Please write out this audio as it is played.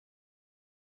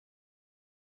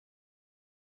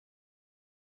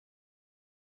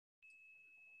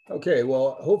Okay,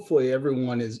 well, hopefully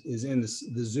everyone is in the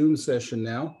Zoom session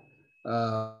now.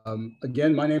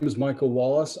 Again, my name is Michael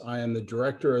Wallace. I am the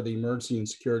director of the Emergency and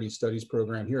Security Studies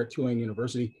program here at Tulane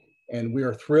University, and we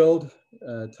are thrilled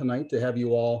tonight to have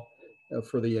you all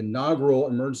for the inaugural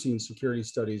Emergency and Security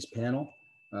Studies panel.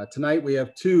 Tonight we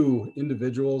have two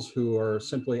individuals who are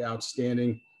simply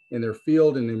outstanding in their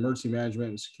field, in the emergency management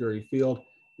and security field.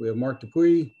 We have Mark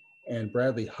Dupuis and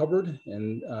Bradley Hubbard,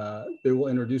 and they will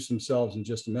introduce themselves in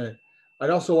just a minute. I'd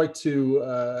also like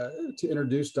to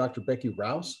introduce Dr. Becky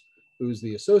Rouse, who's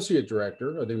the Associate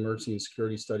Director of the Emergency and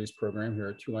Security Studies program here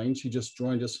at Tulane. She just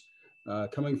joined us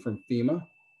coming from FEMA.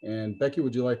 And Becky,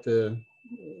 would you like to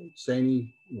say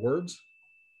any words?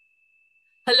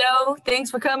 Hello, thanks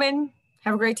for coming.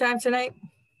 Have a great time tonight.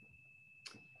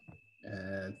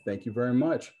 And thank you very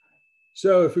much.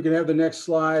 So if we can have the next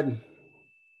slide.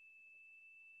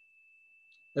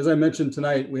 As I mentioned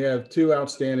tonight, we have two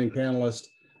outstanding panelists.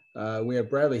 We have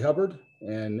Bradley Hubbard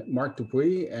and Mark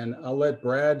Dupuis, and I'll let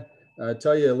Brad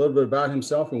tell you a little bit about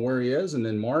himself and where he is, and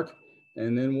then Mark,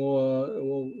 and then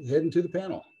we'll head into the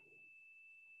panel.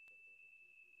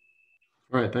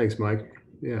 All right, thanks, Mike.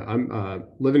 Yeah, I'm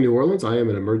live in New Orleans. I am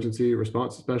an emergency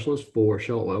response specialist for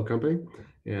Shell Oil Company,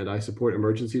 and I support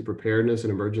emergency preparedness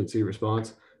and emergency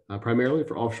response primarily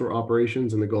for offshore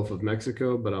operations in the Gulf of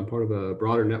Mexico, but I'm part of a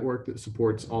broader network that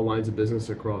supports all lines of business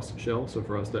across Shell. So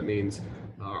for us, that means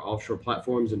our offshore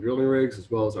platforms and drilling rigs,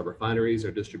 as well as our refineries,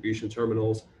 our distribution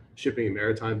terminals, shipping and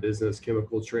maritime business,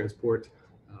 chemical transport,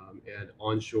 and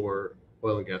onshore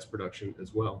oil and gas production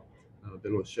as well. I've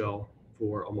been with Shell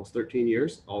for almost 13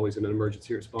 years, always in an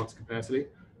emergency response capacity,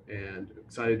 and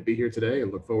excited to be here today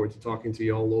and look forward to talking to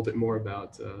you all a little bit more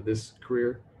about this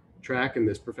career track and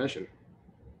this profession.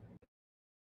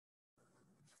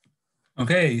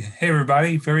 Okay, hey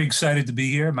everybody, very excited to be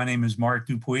here. My name is Mark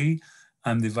Dupuis.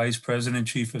 I'm the Vice President,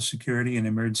 Chief of Security and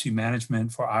Emergency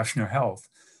Management for Ochsner Health.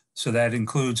 So that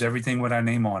includes everything with our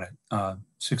name on it.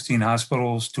 16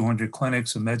 hospitals, 200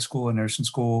 clinics, a med school, a nursing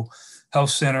school,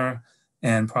 health center,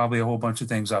 and probably a whole bunch of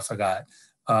things I forgot.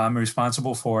 I'm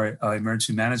responsible for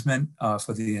emergency management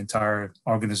for the entire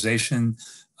organization,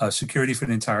 security for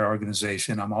the entire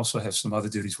organization. I also have some other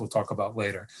duties we'll talk about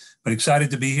later, but excited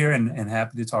to be here and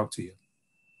happy to talk to you.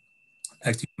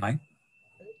 Back to you, Mike.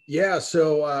 Yeah,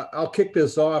 so I'll kick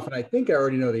this off, and I think I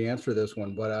already know the answer to this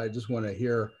one, but I just want to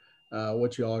hear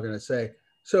what you all are going to say.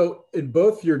 So in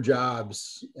both your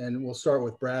jobs, and we'll start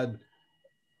with Brad,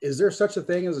 is there such a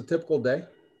thing as a typical day?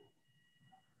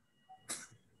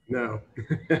 No.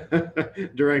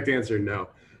 Direct answer, no.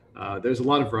 There's a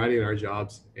lot of variety in our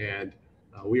jobs, and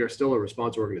we are still a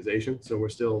response organization, so we're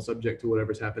still subject to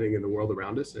whatever's happening in the world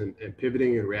around us and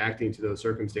pivoting and reacting to those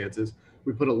circumstances.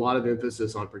 We put a lot of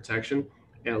emphasis on protection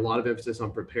and a lot of emphasis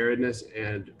on preparedness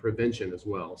and prevention as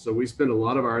well. So we spend a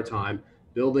lot of our time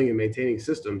building and maintaining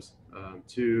systems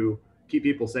to keep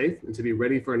people safe and to be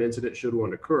ready for an incident should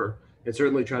one occur, and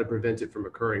certainly try to prevent it from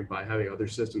occurring by having other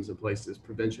systems in place as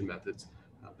prevention methods.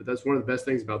 But that's one of the best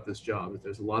things about this job, is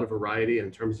there's a lot of variety in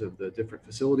terms of the different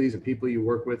facilities and people you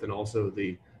work with, and also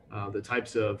the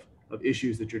types of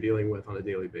issues that you're dealing with on a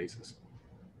daily basis.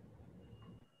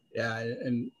 Yeah,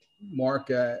 and Mark,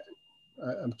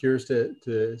 I'm curious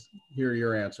to hear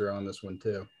your answer on this one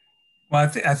too. Well,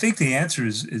 I think the answer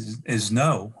is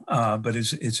no, but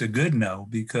it's a good no,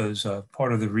 because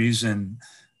part of the reason,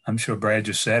 I'm sure Brad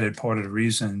just said it, part of the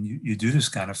reason you do this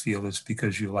kind of field is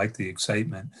because you like the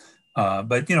excitement.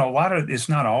 But you know, a lot of it's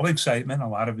not all excitement. A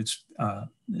lot of it's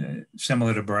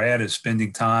similar to Brad, is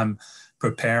spending time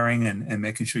preparing and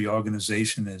making sure your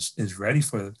organization is ready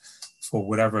for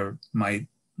whatever might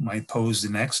pose the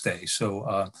next day.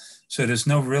 So so there's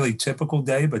no really typical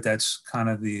day, but that's kind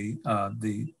of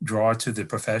the draw to the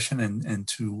profession and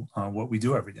to what we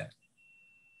do every day.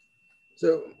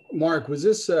 So Mark, was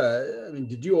this, I mean,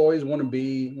 did you always want to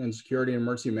be in security and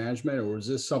emergency management, or was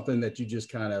this something that you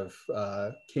just kind of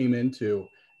came into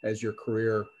as your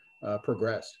career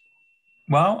progressed?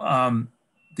 Well,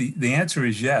 the answer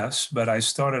is yes, but I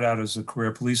started out as a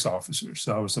career police officer.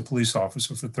 So I was a police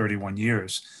officer for 31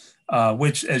 years,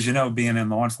 which, as you know, being in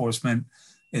law enforcement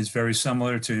is very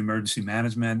similar to emergency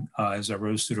management. As I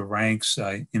rose through the ranks,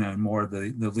 you know, more of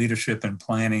the leadership and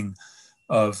planning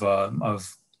of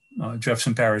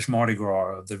Jefferson Parish Mardi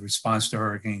Gras, of the response to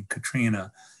Hurricane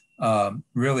Katrina,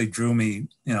 really drew me.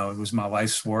 You know, it was my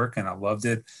life's work and I loved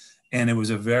it. And it was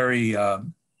a very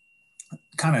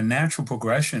kind of natural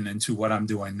progression into what I'm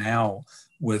doing now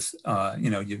with, you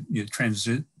know, you're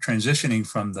transitioning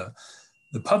from the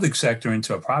public sector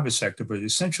into a private sector, but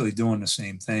essentially doing the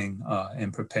same thing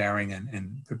and preparing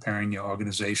and preparing your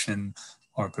organization,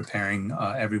 are preparing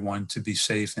everyone to be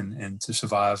safe and to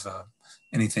survive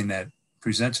anything that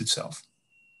presents itself.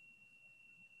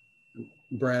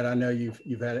 Brad, I know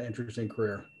you've had an interesting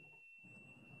career.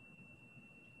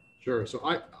 Sure. So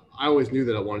I always knew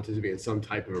that I wanted to be in some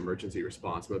type of emergency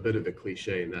response. I'm a bit of a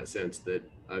cliche in that sense that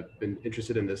I've been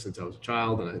interested in this since I was a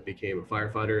child, and I became a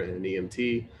firefighter and an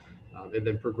EMT, and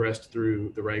then progressed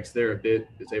through the ranks there a bit.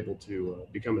 Was able to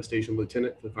become a station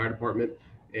lieutenant for the fire department,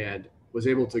 and was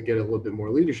able to get a little bit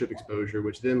more leadership exposure,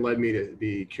 which then led me to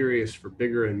be curious for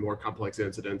bigger and more complex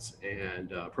incidents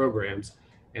and programs.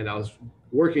 And I was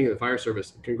working in the fire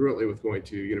service congruently with going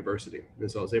to university. And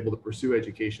so I was able to pursue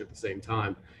education at the same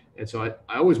time. And so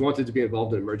I always wanted to be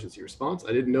involved in emergency response.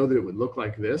 I didn't know that it would look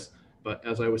like this, but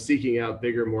as I was seeking out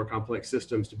bigger, more complex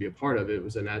systems to be a part of, it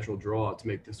was a natural draw to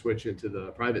make the switch into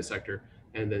the private sector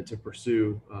and then to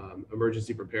pursue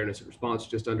emergency preparedness and response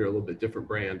just under a little bit different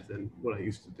brand than what I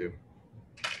used to do.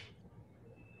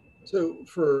 So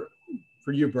for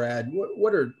you, Brad,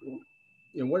 what are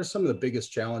some of the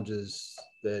biggest challenges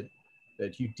that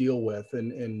you deal with?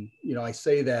 And I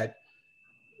say that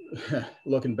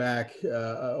looking back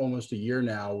almost a year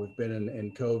now, we've been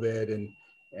in COVID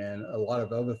and a lot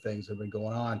of other things have been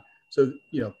going on. So,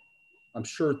 I'm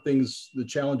sure the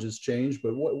challenges change,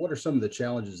 but what are some of the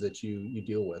challenges that you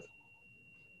deal with?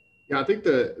 Yeah, I think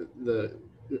the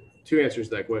two answers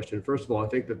to that question. First of all, I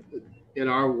think that in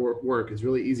our work, it's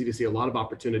really easy to see a lot of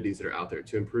opportunities that are out there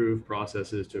to improve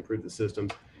processes, to improve the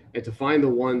systems, and to find the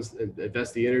ones and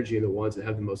invest the energy in the ones that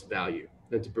have the most value,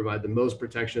 and to provide the most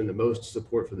protection, the most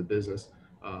support for the business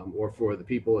or for the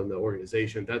people in the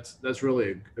organization. That's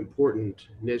really an important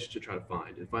niche to try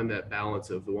to find that balance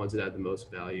of the ones that add the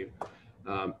most value.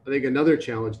 I think another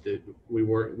challenge that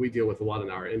we deal with a lot in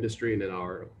our industry and in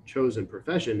our chosen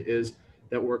profession is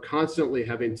that we're constantly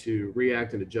having to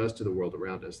react and adjust to the world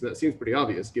around us. And that seems pretty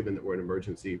obvious given that we're in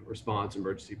emergency response,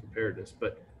 emergency preparedness.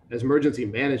 But as emergency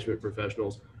management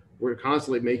professionals, we're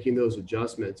constantly making those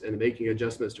adjustments and making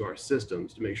adjustments to our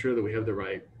systems to make sure that we have the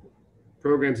right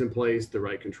programs in place, the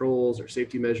right controls or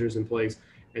safety measures in place,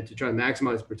 and to try to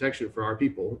maximize protection for our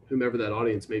people, whomever that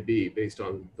audience may be based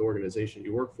on the organization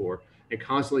you work for, and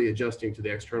constantly adjusting to the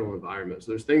external environment.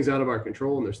 So there's things out of our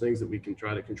control and there's things that we can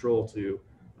try to control to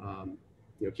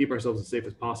keep ourselves as safe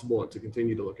as possible and to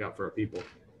continue to look out for our people.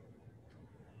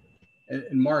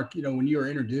 And Mark, when you were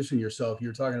introducing yourself,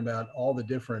 you're talking about all the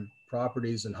different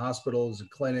properties and hospitals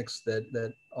and clinics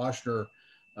that Ochsner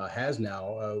has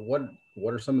now.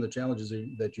 What are some of the challenges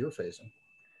that you're facing?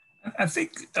 I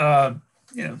think,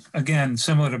 again,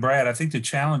 similar to Brad, I think the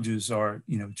challenges are,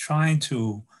 trying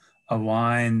to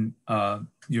align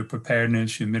your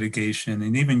preparedness, your mitigation,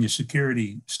 and even your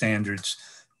security standards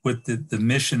with the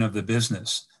mission of the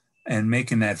business and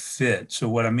making that fit. So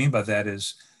what I mean by that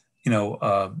is, you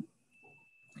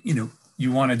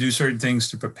want to do certain things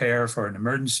to prepare for an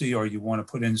emergency, or you want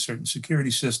to put in certain security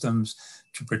systems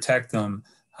to protect them.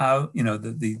 How,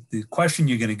 the question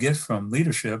you're going to get from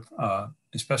leadership,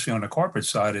 especially on the corporate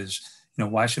side, is,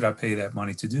 why should I pay that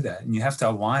money to do that? And you have to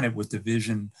align it with the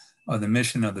vision or the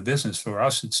mission of the business. For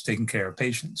us, it's taking care of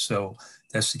patients. So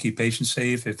that's to keep patients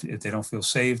safe. If they don't feel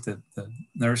safe, the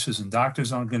nurses and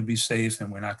doctors aren't going to be safe,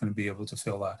 and we're not going to be able to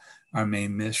fulfill our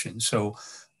main mission. So,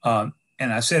 and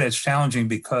I said it's challenging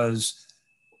because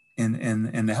in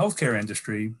the healthcare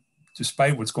industry,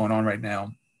 despite what's going on right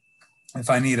now,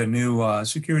 if I need a new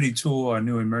security tool or a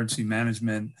new emergency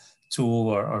management tool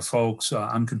or folks,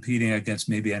 I'm competing against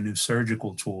maybe a new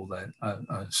surgical tool that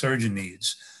a surgeon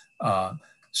needs.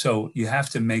 So you have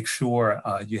to make sure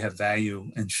you have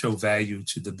value and show value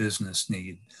to the business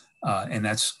need. And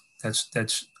that's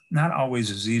not always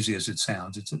as easy as it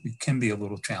sounds. It can be a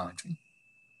little challenging.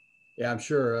 Yeah, I'm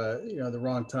sure, the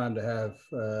wrong time to have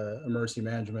emergency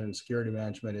management and security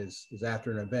management is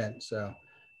after an event. So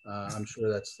I'm sure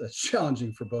that's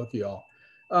challenging for both of y'all.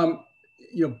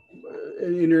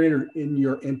 In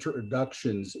your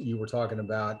introductions, you were talking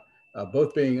about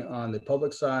both being on the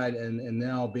public side and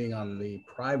now being on the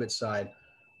private side.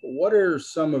 What are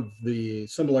some of the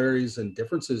similarities and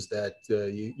differences that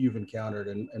you've encountered?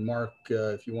 And Mark,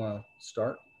 if you want to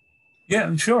start.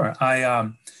 Yeah, sure.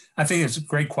 I think it's a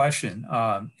great question.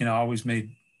 I always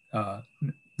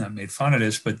not made fun of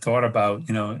this, but thought about,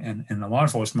 in the law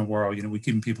enforcement world, we're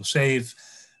keeping people safe,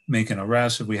 making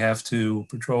arrests if we have to,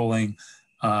 patrolling,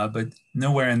 but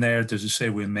nowhere in there does it say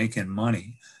we're making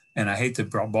money. And I hate to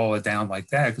boil it down like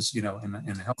that because, in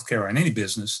healthcare or in any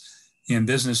business, you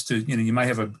might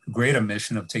have a greater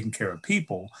mission of taking care of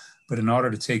people, but in order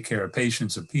to take care of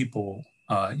patients or people,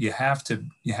 you have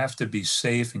to be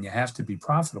safe and you have to be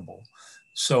profitable.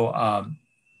 So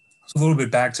a little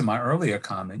bit back to my earlier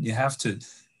comment, you have to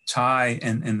tie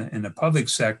in the public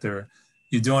sector,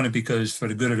 you're doing it because for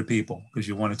the good of the people, because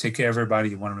you want to take care of everybody,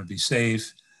 you want them to be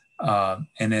safe.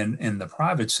 And then in the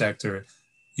private sector,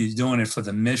 you're doing it for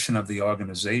the mission of the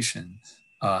organization.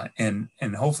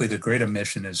 And hopefully the greater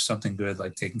mission is something good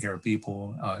like taking care of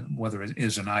people, whether it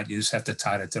is or not, you just have to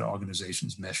tie that to the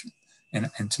organization's mission.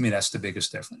 And to me, that's the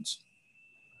biggest difference.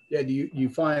 Yeah, do you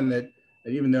find that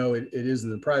even though it is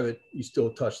in the private, you still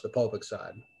touch the public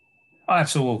side? Oh,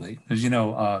 absolutely. Because,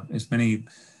 as many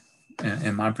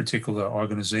in my particular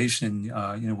organization,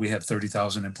 we have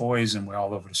 30,000 employees and we're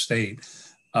all over the state.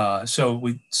 So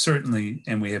we certainly,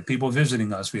 and we have people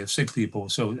visiting us, we have sick people,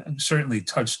 so certainly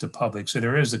touch the public. So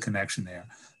there is a connection there,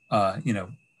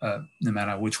 no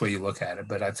matter which way you look at it.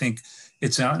 But I think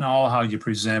it's not all how you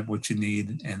present what you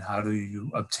need and how do you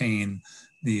obtain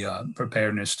the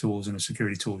preparedness tools and the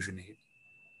security tools you need.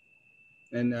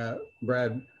 And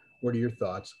Brad, what are your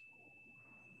thoughts?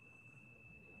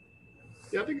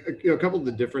 Yeah, I think a couple of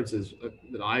the differences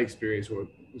that I experienced was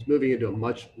moving into a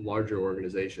much larger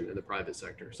organization in the private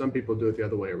sector. Some people do it the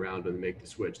other way around and make the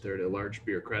switch. They're at a large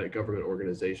bureaucratic government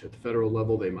organization. At the federal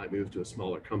level, they might move to a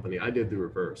smaller company. I did the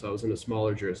reverse. I was in a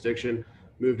smaller jurisdiction,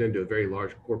 moved into a very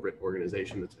large corporate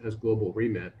organization that has global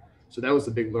remit. So that was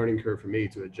the big learning curve for me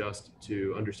to adjust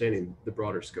to understanding the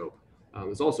broader scope.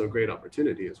 It's also a great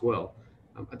opportunity as well.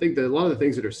 I think that a lot of the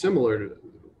things that are similar to,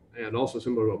 and also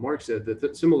similar to what Mark said, that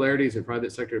the similarities in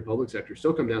private sector and public sector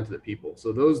still come down to the people.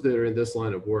 So those that are in this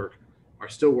line of work are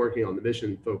still working on the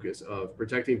mission focus of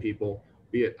protecting people,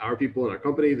 be it our people in our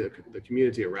company, the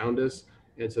community around us.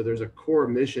 And so there's a core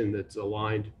mission that's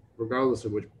aligned regardless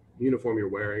of which uniform you're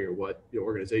wearing or what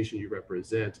organization you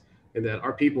represent. And that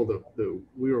our people that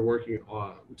we were working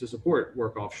to support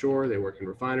work offshore, they work in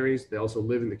refineries, they also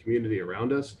live in the community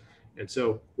around us. And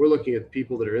so we're looking at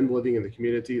people that are living in the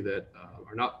community that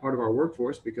are not part of our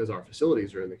workforce because our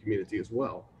facilities are in the community as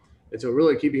well. And so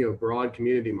really keeping a broad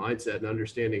community mindset and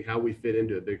understanding how we fit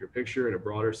into a bigger picture and a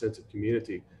broader sense of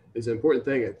community is an important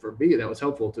thing. And for me, that was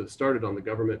helpful to start it on the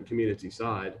government and community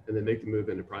side and then make the move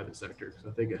into private sector. So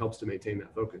I think it helps to maintain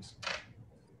that focus.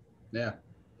 Yeah.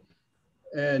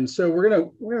 And so we're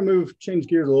gonna change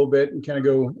gears a little bit and kind of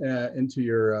go into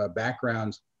your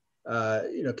backgrounds.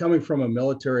 Coming from a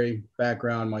military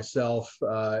background myself,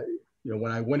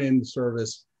 when I went in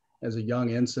service as a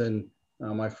young ensign,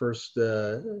 my first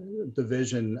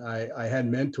division, I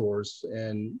had mentors,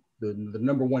 and the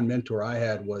number one mentor I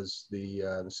had was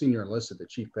the senior enlisted, the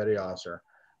chief petty officer.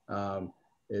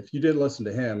 If you didn't listen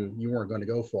to him, you weren't going to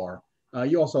go far.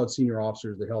 You also had senior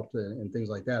officers that helped and things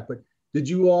like that. But did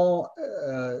you all,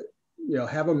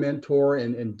 have a mentor,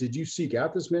 and did you seek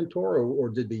out this mentor, or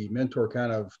did the mentor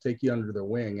kind of take you under their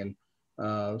wing?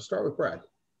 And start with Brad.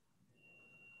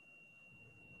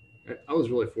 I was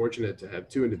really fortunate to have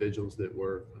two individuals that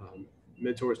were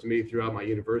mentors to me throughout my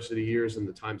university years and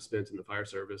the time spent in the fire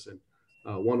service. And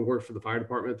one worked for the fire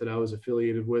department that I was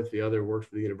affiliated with. The other worked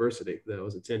for the university that I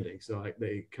was attending. So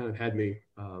they kind of had me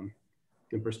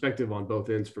in perspective on both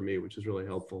ends for me, which is really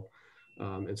helpful.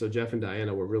 And so Jeff and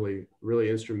Diana were really, really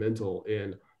instrumental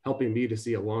in helping me to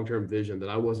see a long-term vision that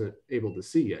I wasn't able to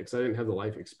see yet because I didn't have the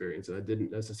life experience and I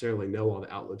didn't necessarily know all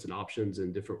the outlets and options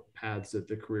and different paths that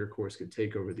the career course could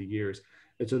take over the years.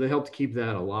 And so they helped keep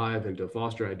that alive and to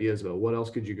foster ideas about what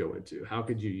else could you go into? How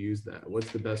could you use that?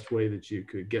 What's the best way that you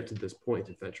could get to this point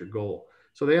if that's your goal?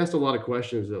 So they asked a lot of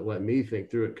questions that let me think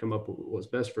through it, come up with what was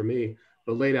best for me,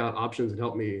 but laid out options and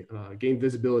helped me gain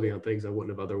visibility on things I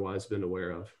wouldn't have otherwise been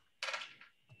aware of.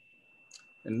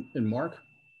 And Mark?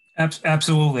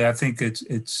 Absolutely. I think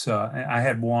it's I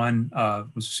had one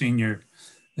was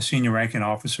a senior ranking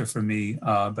officer for me,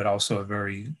 but also a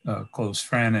very close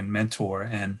friend and mentor.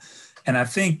 And I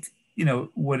think,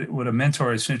 what a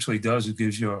mentor essentially does, it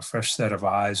gives you a fresh set of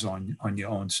eyes on your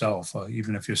own self.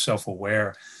 Even if you're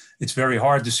self-aware, it's very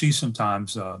hard to see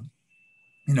sometimes,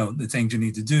 the things you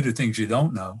need to do, the things you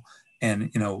don't know.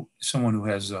 And, someone who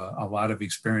has a lot of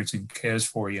experience and cares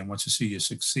for you and wants to see you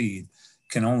succeed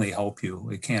can only help you.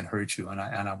 It can't hurt you. And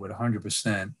I would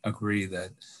 100% agree that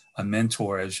a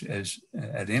mentor as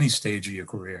at any stage of your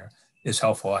career is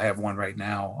helpful. I have one right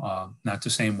now, not the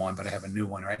same one, but I have a new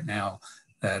one right now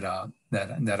that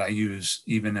I use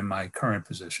even in my current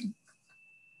position.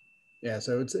 Yeah,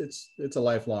 so it's a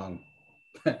lifelong.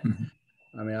 Mm-hmm.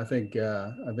 I mean, I think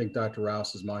Dr.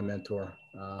 Rouse is my mentor.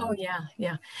 Oh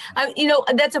yeah.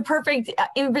 That's a perfect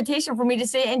invitation for me to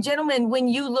say. And gentlemen, when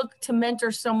you look to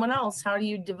mentor someone else, how do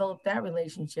you develop that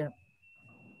relationship?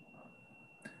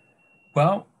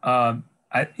 Well,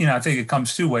 I think it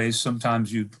comes two ways.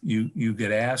 Sometimes you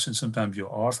get asked, and sometimes you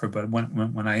offer. But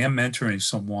when I am mentoring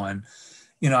someone,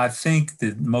 I think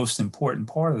the most important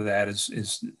part of that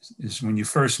is when you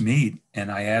first meet,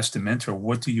 and I ask the mentor,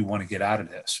 what do you want to get out of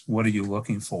this? What are you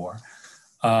looking for?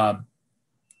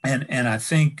 And I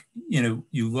think,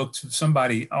 you look to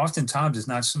somebody, oftentimes it's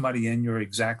not somebody in your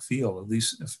exact field, at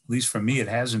least for me, it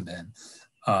hasn't been.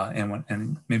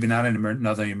 And maybe not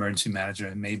another emergency manager,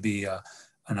 it may be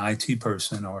an IT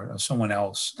person or someone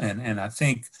else. And I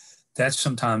think that's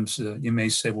sometimes you may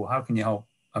say, well, how can you help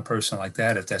a person like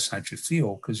that if that's not your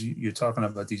field? Because you're talking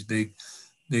about these big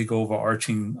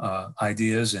overarching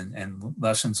ideas and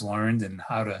lessons learned, and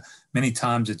how to, many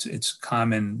times it's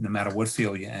common no matter what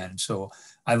field you're in. So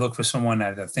I look for someone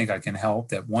that I think I can help,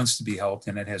 that wants to be helped,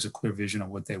 and that has a clear vision of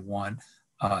what they want,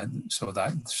 so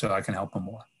I can help them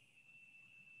more.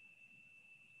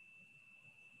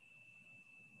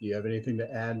 Do you have anything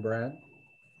to add, Brad?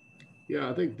 Yeah,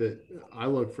 I think that I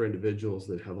look for individuals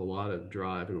that have a lot of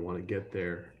drive and want to get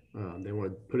there. They want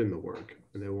to put in the work,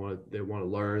 and they want to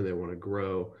learn, they want to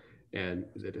grow, and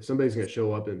that if somebody's going to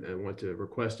show up and want to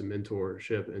request a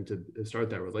mentorship and to start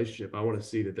that relationship, I want to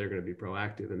see that they're going to be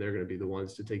proactive, and they're going to be the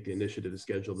ones to take the initiative to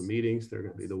schedule the meetings. They're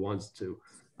going to be the ones to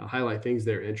highlight things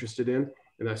they're interested in.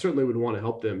 And I certainly would want to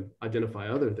help them identify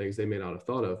other things they may not have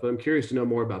thought of, but I'm curious to know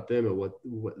more about them and what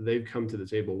they've come to the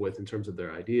table with in terms of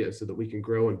their ideas, so that we can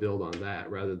grow and build on that,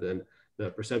 rather than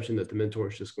the perception that the mentor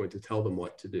is just going to tell them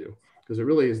what to do, because it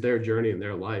really is their journey and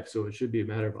their life. So it should be a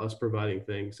matter of us providing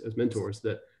things as mentors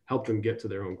that help them get to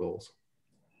their own goals.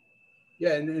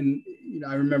 Yeah, and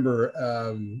I remember,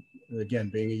 again,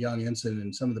 being a young ensign,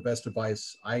 and some of the best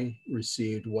advice I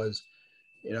received was,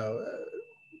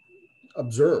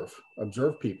 observe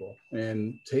people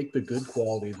and take the good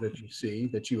qualities that you see,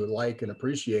 that you would like and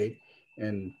appreciate,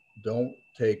 and don't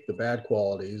take the bad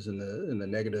qualities and the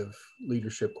negative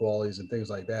leadership qualities and things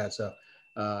like that. So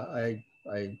I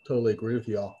totally agree with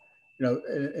y'all.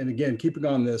 And again, keeping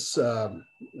on this,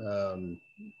 when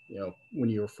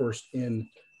you were first in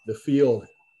the field,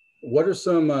 what are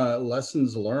some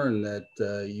lessons learned that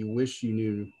you wish you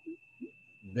knew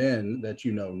then that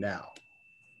you know now?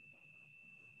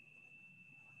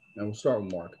 And we'll start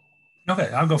with Mark. Okay,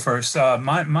 I'll go first.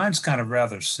 Mine's kind of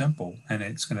rather simple, and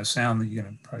it's going to sound that you're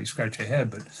going to probably scratch your head,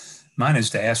 but mine is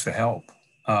to ask for help.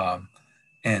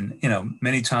 And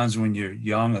many times when you're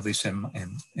young, at least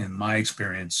in my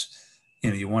experience,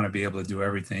 you want to be able to do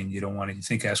everything. You don't want to. You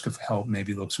think asking for help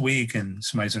maybe looks weak, and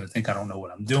somebody's going to think I don't know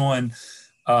what I'm doing.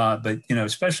 But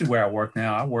especially where I work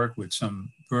now, I work with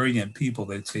some brilliant people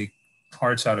that take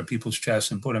hearts out of people's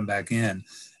chests and put them back in.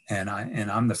 And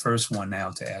I'm the first one now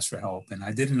to ask for help. And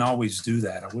I didn't always do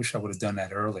that. I wish I would have done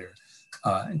that earlier,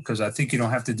 because I think you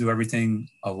don't have to do everything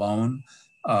alone.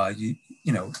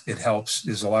 It helps.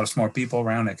 There's a lot of smart people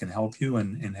around that can help you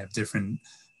and have different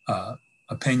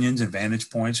opinions and vantage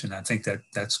points. And I think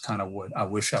that's kind of what I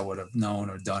wish I would have known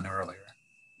or done earlier.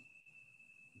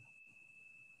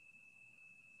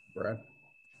 Brad?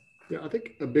 Yeah, I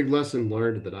think a big lesson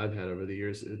learned that I've had over the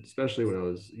years, especially when I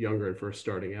was younger and first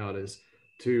starting out, is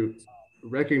to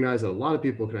recognize that a lot of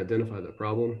people can identify the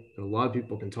problem, and a lot of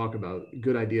people can talk about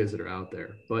good ideas that are out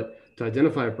there. But to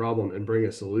identify a problem and bring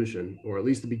a solution, or at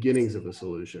least the beginnings of a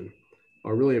solution,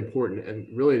 are really important. And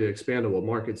really, to expand on what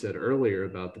Mark had said earlier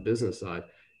about the business side,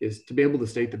 is to be able to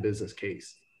state the business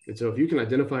case. And so if you can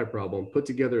identify a problem, put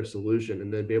together a solution,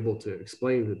 and then be able to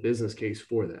explain the business case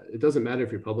for that. It doesn't matter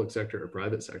if you're public sector or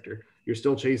private sector, you're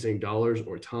still chasing dollars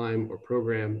or time or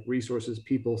program, resources,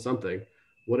 people, something,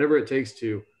 whatever it takes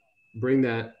to bring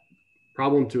that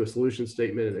problem to a solution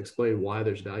statement and explain why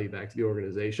there's value back to the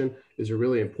organization is a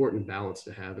really important balance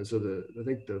to have. And so I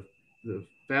think the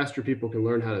faster people can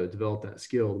learn how to develop that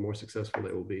skill, the more successful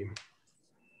they will be.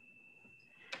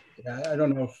 Yeah, I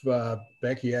don't know if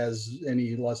Becky has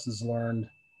any lessons learned.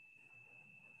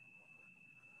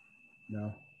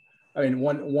 No, I mean,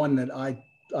 one that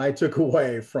I took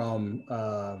away from,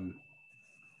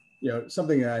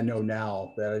 something that I know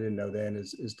now that I didn't know then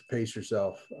is to pace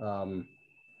yourself,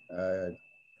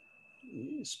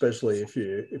 especially if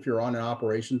you're on an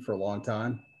operation for a long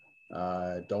time.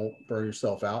 Don't burn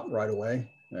yourself out right away.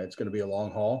 It's going to be a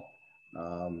long haul.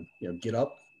 Get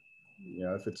up.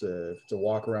 If it's a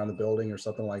walk around the building or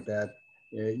something like that,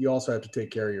 you also have to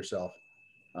take care of yourself.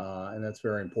 And that's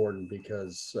very important,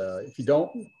 because if you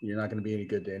don't, you're not going to be any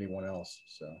good to anyone else.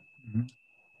 So,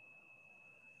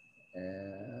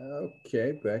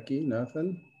 okay, Becky,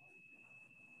 nothing.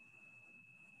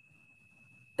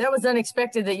 That was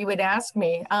unexpected that you would ask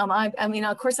me. I mean,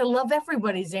 of course, I love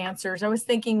everybody's answers. I was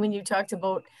thinking when you talked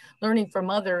about learning from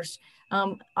others,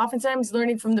 oftentimes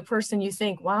learning from the person, you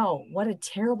think, wow, what a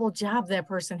terrible job that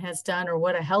person has done, or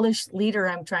what a hellish leader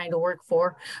I'm trying to work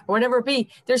for, or whatever it be.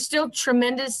 There's still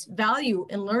tremendous value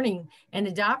in learning and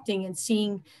adopting and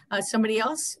seeing somebody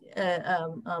else,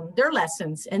 their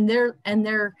lessons and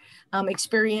their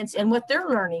experience and what they're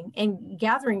learning and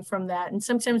gathering from that. And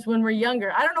sometimes when we're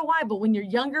younger, I don't know why, but when you're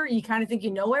younger, you kind of think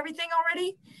you know everything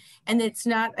already. And it's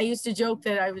not. I used to joke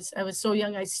that I was so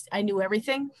young, I knew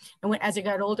everything. And as I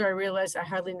got older, I realized I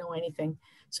hardly know anything.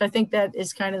 So I think that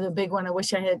is kind of the big one. I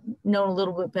wish I had known a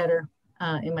little bit better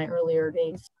in my earlier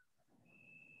days.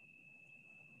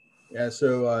 Yeah,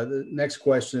 so the next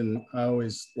question I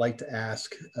always like to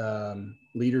ask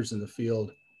leaders in the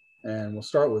field, and we'll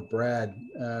start with Brad.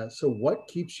 So what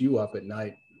keeps you up at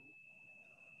night?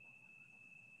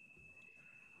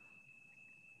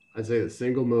 I'd say the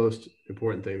single most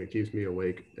important thing that keeps me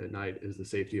awake at night is the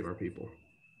safety of our people.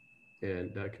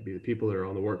 And that could be the people that are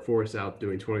on the workforce out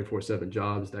doing 24/7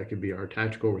 jobs. That could be our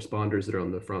tactical responders that are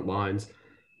on the front lines.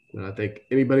 And I think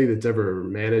anybody that's ever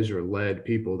managed or led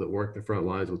people that work the front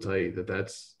lines will tell you that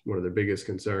that's one of their biggest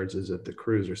concerns, is that the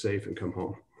crews are safe and come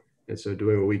home. And so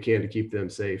doing what we can to keep them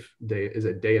safe is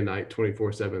a day and night,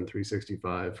 24/7,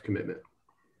 365 commitment.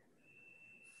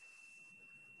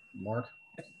 Mark?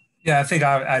 Yeah, I think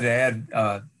I'd add,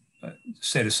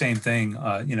 say the same thing,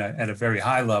 at a very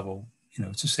high level,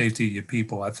 it's the safety of your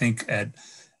people. I think at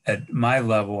my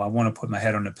level, I want to put my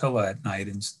head on the pillow at night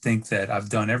and think that I've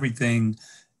done everything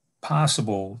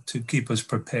possible to keep us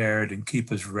prepared and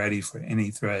keep us ready for any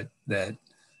threat that,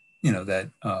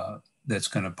 that's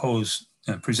going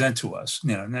to present to us.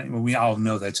 We all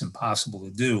know that's impossible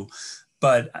to do,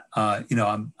 but,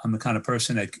 I'm the kind of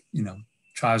person that,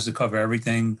 tries to cover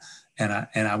everything. And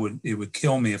it would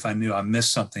kill me if I knew I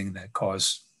missed something that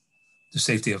caused the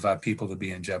safety of our people to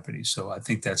be in jeopardy. So I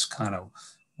think that's kind of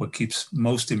what keeps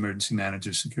most emergency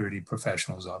managers, security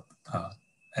professionals up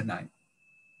at night.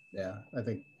 Yeah, I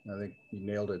think you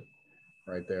nailed it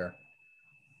right there.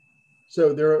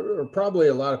 So there are probably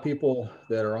a lot of people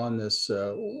that are on this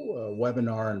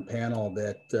webinar and panel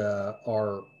that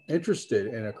are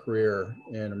interested in a career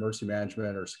in emergency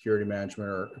management or security management,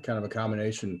 or kind of a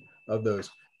combination of those.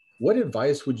 What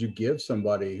advice would you give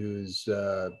somebody who's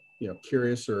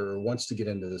curious or wants to get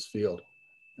into this field?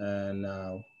 And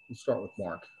we'll start with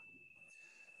Mark.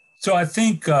 So I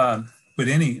think with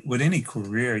any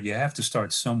career, you have to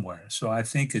start somewhere. So I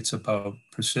think it's about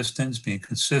persistence, being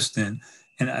consistent.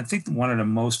 And I think one of the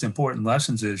most important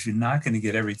lessons is you're not going to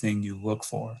get everything you look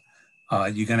for.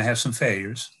 You're going to have some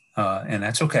failures, and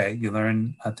that's okay. You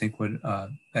learn, I think what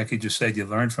Becky just said, you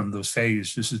learn from those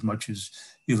failures just as much as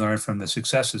you learn from the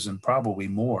successes, and probably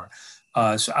more.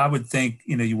 So I would think,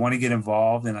 you want to get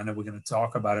involved, and I know we're going to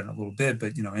talk about it in a little bit,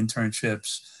 but,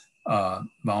 internships,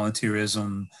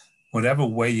 volunteerism, whatever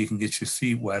way you can get your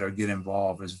feet wet or get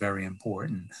involved is very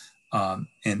important.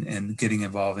 And getting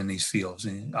involved in these fields.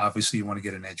 And obviously you want to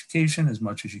get an education as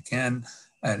much as you can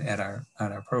at our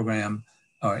program,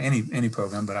 or any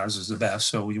program, but ours is the best.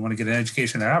 So you want to get an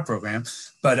education at our program.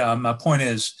 But my point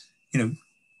is,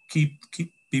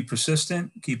 be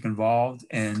persistent, keep involved.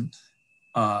 And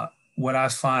what I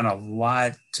find a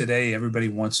lot today, everybody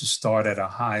wants to start at a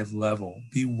high level.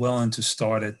 Be willing to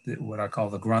start at what I call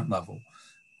the grunt level,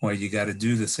 where you got to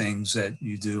do the things that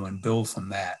you do and build from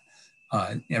that.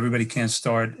 Everybody can't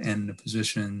start in the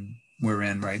position we're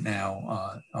in right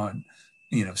now.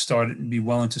 Be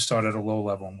willing to start at a low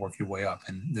level and work your way up.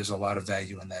 And there's a lot of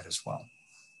value in that as well.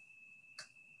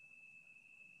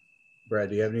 Brad,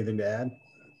 do you have anything to add?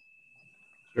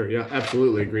 Sure. Yeah,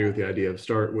 absolutely agree with the idea of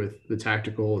start with the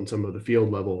tactical and some of the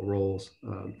field level roles.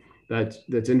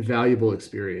 That's invaluable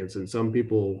experience. And some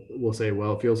people will say,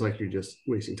 well, it feels like you're just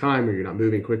wasting time or you're not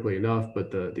moving quickly enough.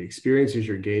 But the experiences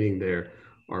you're gaining there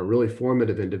are really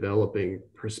formative in developing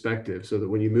perspective, so that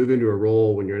when you move into a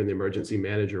role, when you're in the emergency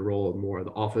manager role, more of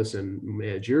the office and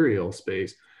managerial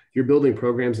space, you're building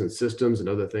programs and systems and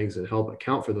other things that help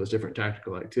account for those different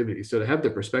tactical activities. So to have the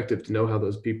perspective to know how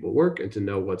those people work and to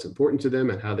know what's important to them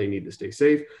and how they need to stay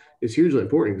safe is hugely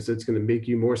important, because it's going to make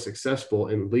you more successful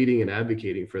in leading and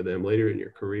advocating for them later in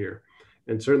your career.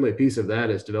 And certainly a piece of that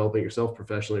is developing yourself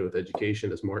professionally with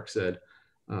education, as Mark said.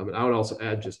 And I would also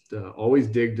add, just always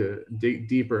dig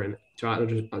deeper and try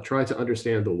to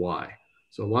understand the why.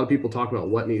 So a lot of people talk about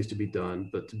what needs to be done,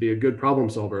 but to be a good problem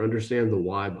solver, understand the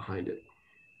why behind it.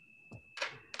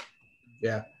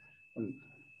 Yeah,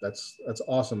 that's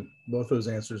awesome. Both those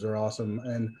answers are awesome.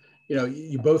 And,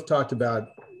 you both talked about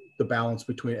the balance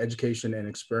between education and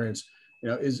experience.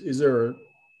 Is there,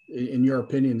 in your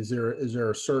opinion, is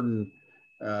there a certain,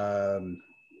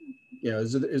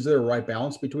 is there a right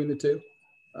balance between the two?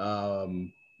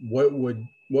 what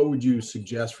would you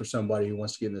suggest for somebody who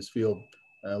wants to get in this field,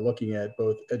 looking at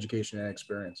both education and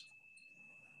experience?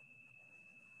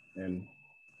 And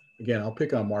again, I'll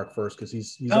pick on Mark first because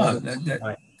he's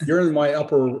you're in my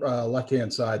upper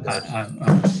left-hand side there.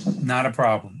 Not a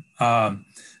problem.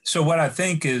 So what I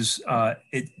think is I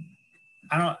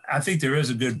think there is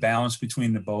a good balance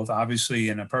between the both. Obviously,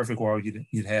 in a perfect world,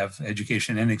 you'd have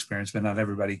education and experience, but not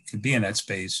everybody could be in that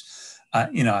space.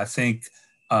 I think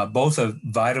both are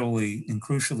vitally and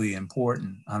crucially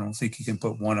important. I don't think you can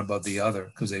put one above the other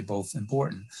because they're both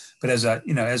important. But as I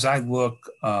look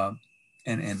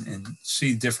and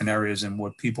see different areas and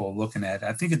what people are looking at,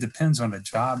 I think it depends on the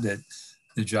job that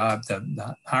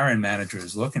the hiring manager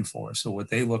is looking for. So what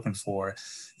they're looking for,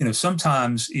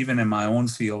 sometimes even in my own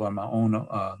field or my own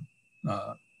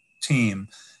team,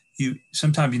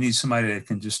 sometimes you need somebody that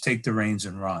can just take the reins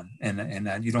and run, and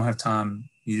that you don't have time.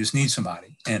 You just need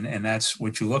somebody, and that's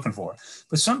what you're looking for.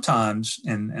 But sometimes,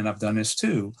 and I've done this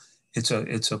too, it's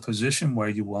a position where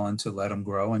you're willing to let them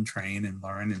grow and train and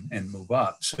learn and move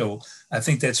up. So I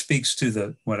think that speaks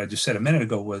to what I just said a minute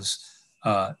ago was,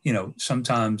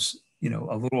 sometimes, a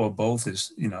little of both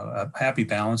is, a happy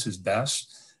balance is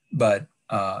best, but,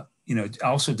 it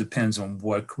also depends on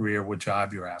what career, what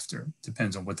job you're after,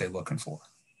 depends on what they're looking for.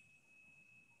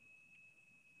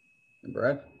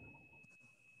 Brad?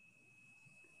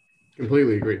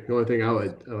 Completely agree. The only thing I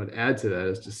would add to that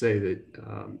is to say that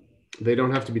they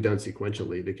don't have to be done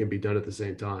sequentially. They can be done at the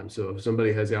same time. So if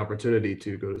somebody has the opportunity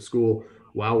to go to school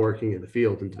while working in the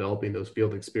field and developing those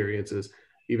field experiences,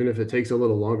 even if it takes a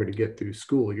little longer to get through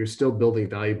school, you're still building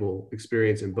valuable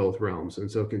experience in both realms. And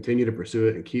so continue to pursue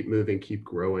it and keep moving, keep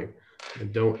growing,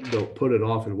 and don't put it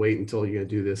off and wait until you're going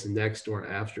to do this next or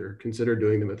after. Consider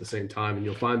doing them at the same time, and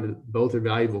you'll find that both are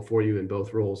valuable for you in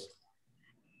both roles.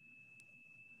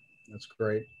 That's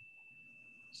great.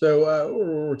 So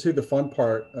we're to the fun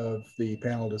part of the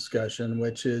panel discussion,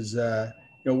 which is,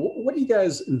 what do you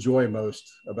guys enjoy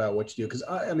most about what you do? Because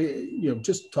I mean,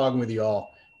 just talking with you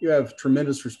all, you have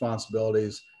tremendous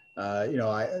responsibilities.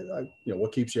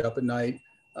 What keeps you up at night?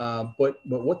 But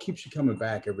what keeps you coming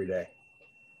back every day?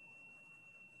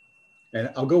 And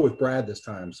I'll go with Brad this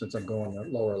time since I'm going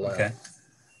lower left. Okay.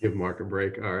 Give Mark a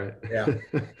break. All right.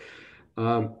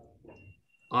 Yeah.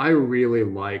 I really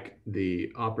like the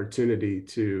opportunity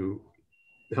to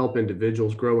help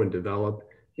individuals grow and develop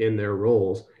in their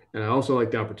roles. And I also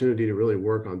like the opportunity to really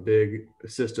work on big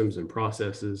systems and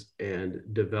processes and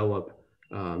develop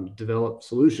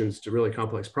solutions to really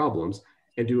complex problems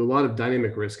and do a lot of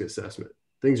dynamic risk assessment.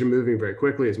 Things are moving very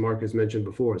quickly, as Mark has mentioned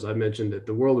before. As I mentioned, that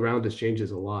the world around us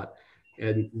changes a lot,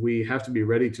 and we have to be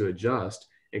ready to adjust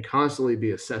and constantly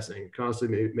be assessing,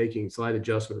 constantly making slight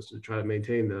adjustments to try to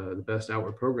maintain the best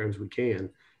outward programs we can.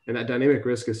 And that dynamic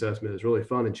risk assessment is really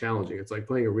fun and challenging. It's like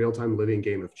playing a real-time living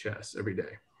game of chess every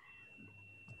day.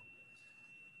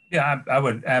 Yeah, I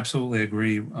would absolutely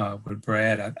agree with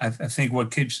Brad. I think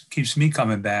what keeps me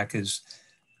coming back is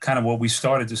kind of what we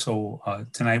started this whole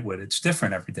tonight with. It's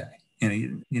different every day.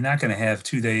 You're not going to have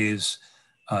 2 days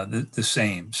the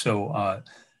same. So,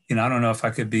 I don't know if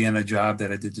I could be in a job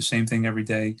that I did the same thing every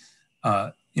day,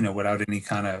 without any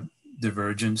kind of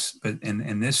divergence. But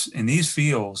in these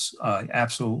fields,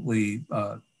 absolutely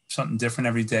something different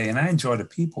every day. And I enjoy the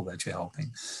people that you're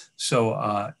helping.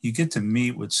 So you get to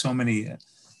meet with so many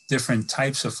different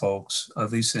types of folks,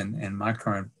 at least in my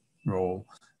current role.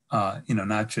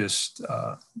 Not just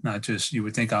you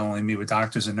would think I only meet with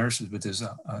doctors and nurses, but there's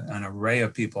an array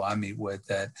of people I meet with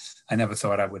that I never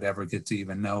thought I would ever get to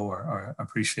even know or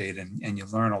appreciate. And you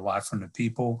learn a lot from the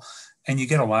people, and you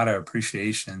get a lot of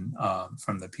appreciation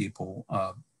from the people,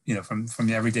 from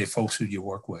the everyday folks who you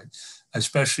work with,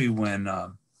 especially when,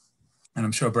 and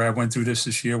I'm sure Brad went through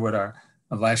this year with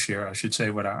last year, I should say,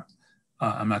 with our,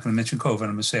 I'm not going to mention COVID, I'm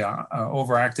going to say our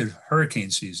overactive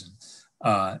hurricane season.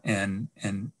 And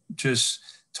just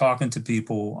talking to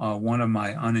people, one of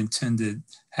my unintended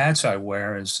hats I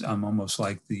wear is I'm almost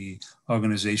like the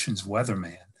organization's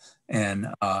weatherman. And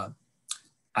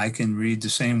I can read the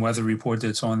same weather report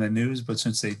that's on the news, but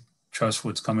since they trust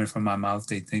what's coming from my mouth,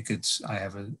 they think I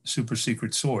have a super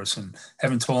secret source, and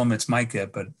haven't told them it's Mike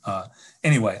yet. But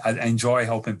anyway, I enjoy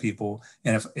helping people.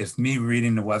 And if me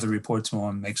reading the weather report to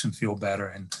them makes them feel better,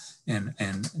 and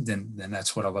then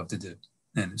that's what I love to do.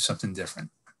 And it's something different.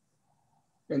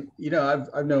 And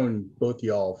I've known both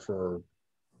y'all for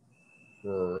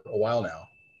a while now,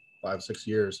 5-6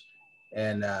 years,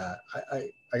 and I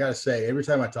gotta say, every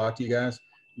time I talk to you guys,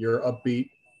 you're upbeat,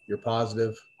 you're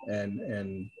positive,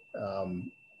 and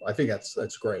I think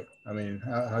that's great. I mean,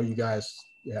 how you guys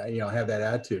have that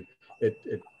attitude,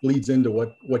 it bleeds into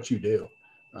what you do.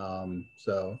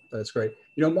 So that's great.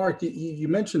 You know, Mark, you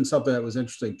mentioned something that was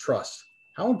interesting, trust.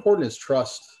 How important is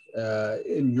trust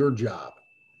in your job?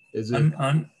 Is it?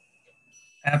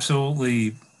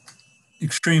 Absolutely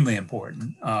extremely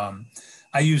important.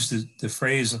 I use the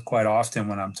phrase quite often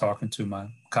when I'm talking to my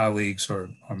colleagues or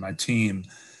my team.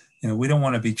 You know, we don't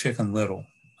want to be Chicken Little.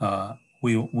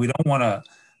 We don't want to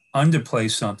underplay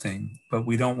something, but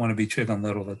we don't want to be Chicken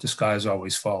Little that the sky is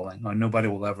always falling or nobody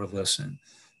will ever listen.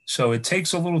 So it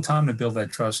takes a little time to build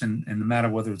that trust, and no matter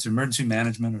whether it's emergency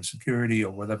management or security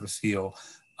or whatever field.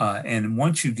 And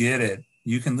once you get it,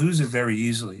 you can lose it very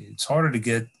easily. It's harder to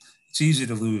get. It's easy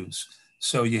to lose.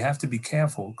 So you have to be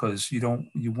careful because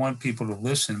you want people to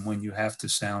listen when you have to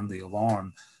sound the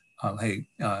alarm. And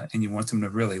you want them to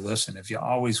really listen. If you're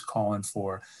always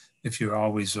if you're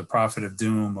always a prophet of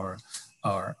doom or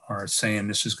saying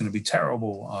this is going to be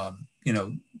terrible,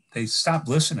 they stop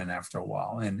listening after a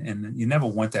while, and you never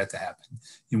want that to happen.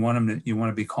 You want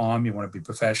to be calm, you want to be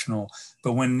professional,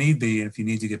 but when need be, if you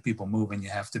need to get people moving, you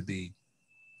have to be,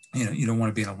 you don't want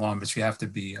to be an alarm, but you have to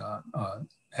be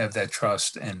have that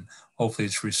trust, and hopefully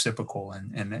it's reciprocal,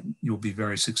 and you'll be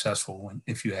very successful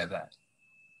if you have that.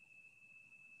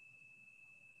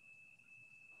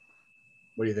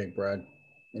 What do you think, Brad?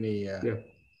 Yeah,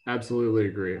 absolutely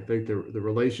agree. I think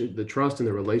the trust and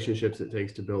the relationships it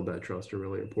takes to build that trust are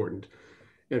really important.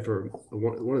 And for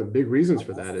one of the big reasons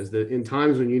for that is that in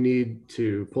times when you need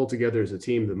to pull together as a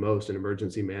team the most in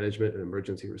emergency management and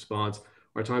emergency response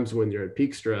are times when you're at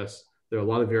peak stress. There are a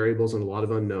lot of variables and a lot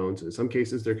of unknowns. In some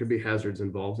cases, there could be hazards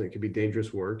involved and it could be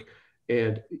dangerous work.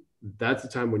 And that's the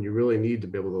time when you really need to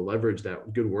be able to leverage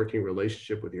that good working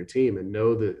relationship with your team and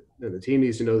know that, and the team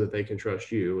needs to know that they can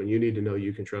trust you, and you need to know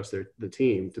you can trust the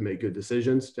team to make good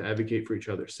decisions, to advocate for each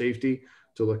other's safety,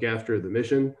 to look after the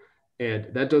mission.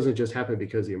 And that doesn't just happen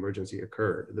because the emergency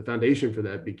occurred. The foundation for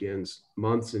that begins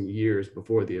months and years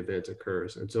before the event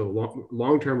occurs. And so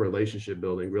long-term relationship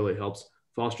building really helps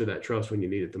foster that trust when you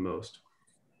need it the most.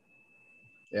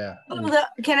 Yeah.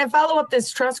 Can I follow up this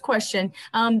trust question?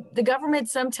 The government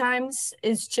sometimes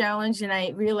is challenged, and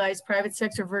I realize private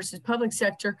sector versus public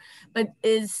sector, but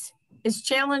is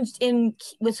challenged in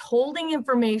withholding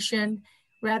information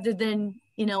rather than,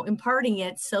 imparting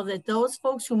it, so that those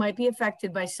folks who might be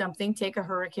affected by something, take a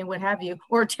hurricane, what have you,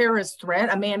 or a terrorist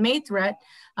threat, a man-made threat,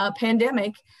 a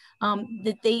pandemic,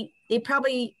 that they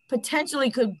probably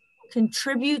potentially could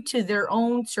contribute to their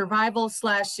own survival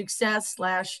 / success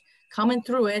 / coming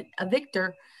through it, a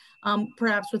victor,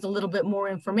 perhaps with a little bit more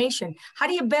information. How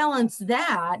do you balance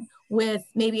that with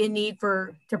maybe a need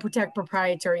to protect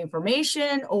proprietary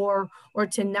information or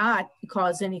to not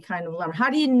cause any kind of alarm? How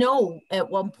do you know at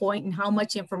one point and how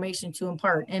much information to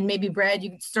impart? And maybe Brad, you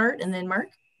could start, and then Mark.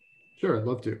 Sure, I'd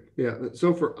love to. Yeah.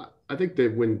 So I think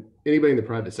that when anybody in the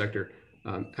private sector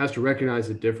has to recognize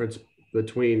the difference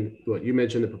between what you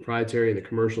mentioned, the proprietary and the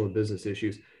commercial and business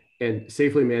issues, and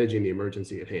safely managing the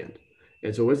emergency at hand.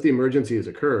 And so once the emergency has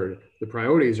occurred, the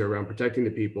priorities are around protecting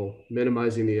the people,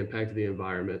 minimizing the impact of the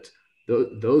environment.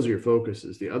 Those are your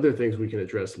focuses. The other things we can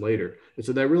address later. And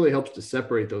so that really helps to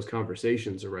separate those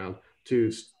conversations around,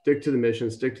 to stick to the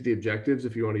mission, stick to the objectives,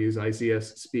 if you want to use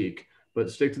ICS speak, but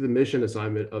stick to the mission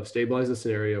assignment of stabilize the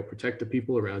scenario, protect the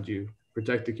people around you,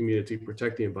 protect the community,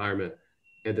 protect the environment.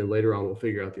 And then later on, we'll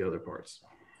figure out the other parts.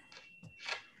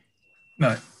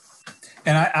 No.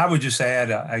 And I would just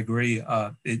add, I agree.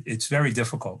 It's very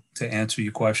difficult to answer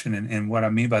your question. And what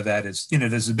I mean by that is,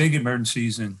 there's the big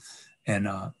emergencies and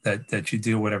that you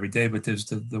deal with every day, but there's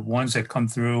the ones that come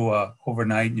through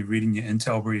overnight, and you're reading your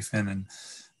intel briefing, and,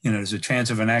 there's a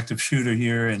chance of an active shooter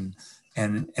here. And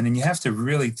then you have to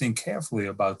really think carefully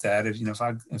about that.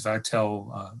 If I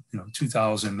tell,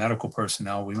 2,000 medical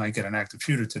personnel, we might get an active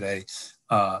shooter today,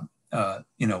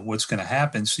 what's going to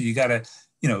happen? So you got to,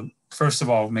 first of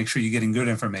all, make sure you're getting good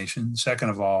information. Second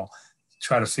of all,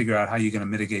 try to figure out how you're going to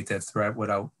mitigate that threat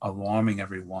without alarming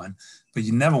everyone. But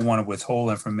you never want to withhold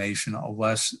information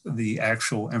unless the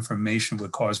actual information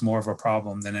would cause more of a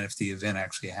problem than if the event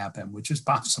actually happened, which is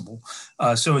possible.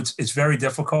 So it's very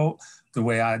difficult. The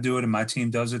way I do it and my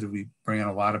team does it, we bring in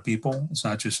a lot of people. It's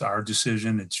not just our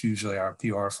decision. It's usually our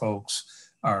PR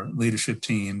folks, our leadership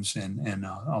teams, and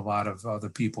a lot of other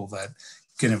people that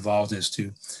get involved as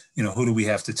to, who do we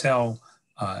have to tell,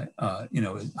 how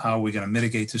are we going to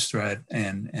mitigate this threat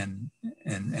and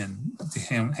to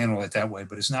handle it that way.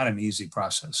 But it's not an easy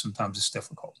process. Sometimes it's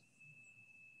difficult.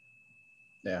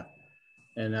 Yeah.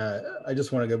 And I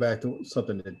just want to go back to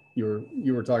something that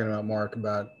you were talking about, Mark,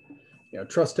 about,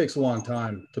 trust takes a long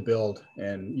time to build,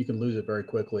 and you can lose it very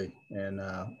quickly. And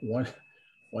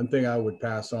one thing I would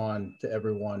pass on to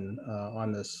everyone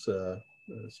on this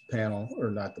this panel, or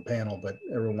not the panel, but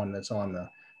everyone that's on the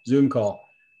Zoom call.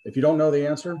 If you don't know the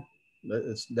answer,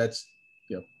 that's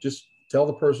just tell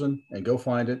the person and go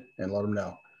find it and let them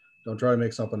know. Don't try to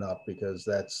make something up, because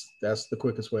that's the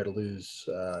quickest way to lose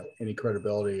any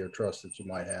credibility or trust that you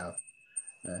might have.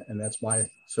 And that's my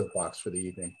soapbox for the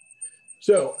evening.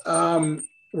 So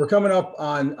we're coming up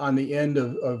on the end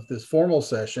of this formal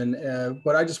session,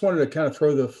 but I just wanted to kind of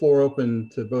throw the floor open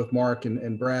to both Mark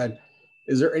and Brad.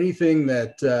 Is there anything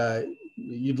that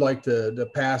you'd like to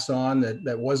pass on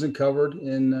that wasn't covered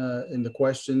in the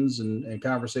questions and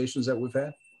conversations that we've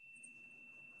had?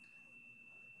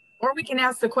 Or we can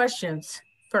ask the questions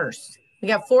first. We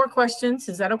got 4 questions.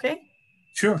 Is that okay?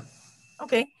 Sure.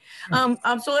 Okay.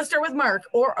 So let's start with Mark.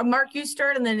 Or Mark, you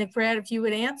start, and then if Brad, if you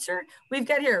would answer. We've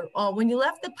got here, when you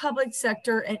left the public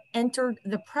sector and entered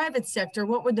the private sector,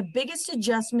 what were the biggest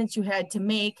adjustments you had to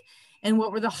make, and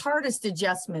what were the hardest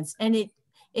adjustments? And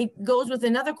it goes with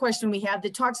another question we have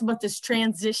that talks about this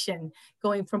transition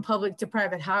going from public to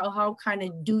private. How kind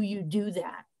of do you do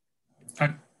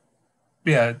that?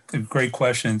 Yeah, great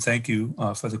question. Thank you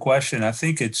for the question. I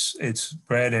think it's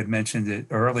Brad had mentioned it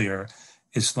earlier.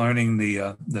 It's learning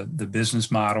the business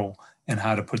model and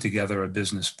how to put together a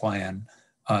business plan.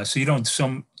 So you don't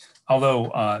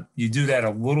although you do that a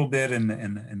little bit in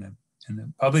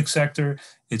the public sector,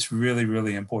 it's really,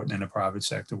 really important in the private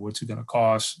sector. What's it going to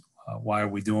cost? Why are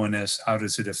we doing this? How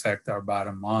does it affect our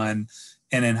bottom line?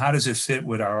 And then how does it fit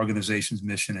with our organization's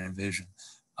mission and vision?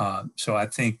 So I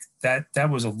think that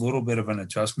was a little bit of an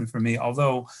adjustment for me,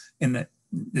 although in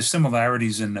the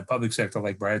similarities in the public sector,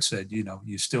 like Brad said,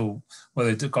 you still, whether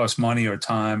it costs money or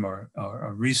time or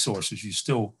resources, you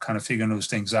still kind of figuring those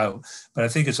things out. But I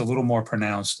think it's a little more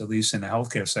pronounced, at least in the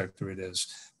healthcare sector it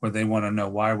is, where they want to know,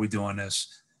 why are we doing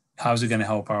this? How's it going to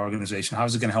help our organization?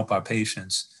 How's it going to help our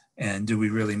patients? And do we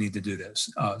really need to do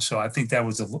this? So I think that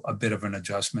was a bit of an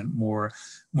adjustment, more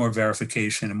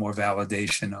verification and more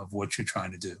validation of what you're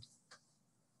trying to do.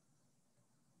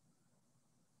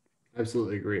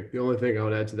 Absolutely agree. The only thing I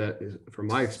would add to that is, from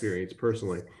my experience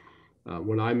personally,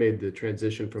 when I made the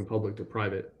transition from public to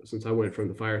private, since I went from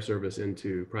the fire service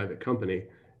into private company,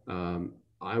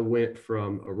 I went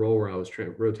from a role where I was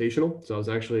rotational. So I was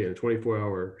actually in a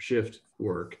 24-hour shift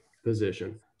work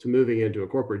position to moving into a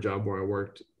corporate job where I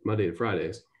worked Monday to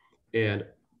Fridays. And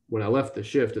when I left the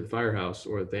shift at the firehouse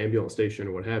or at the ambulance station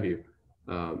or what have you,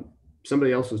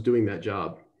 somebody else was doing that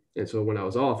job. And so when I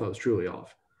was off, I was truly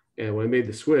off. And when I made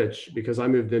the switch, because I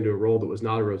moved into a role that was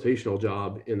not a rotational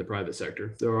job in the private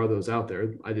sector, there are those out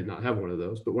there. I did not have one of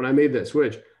those. But when I made that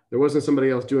switch, there wasn't somebody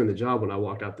else doing the job when I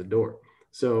walked out the door.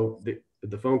 So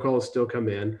the phone calls still come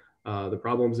in. The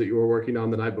problems that you were working on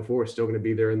the night before are still going to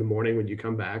be there in the morning when you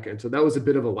come back. And so that was a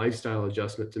bit of a lifestyle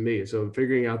adjustment to me. So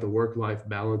figuring out the work-life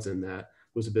balance in that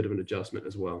was a bit of an adjustment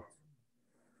as well.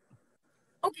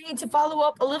 Okay, to follow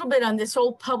up a little bit on this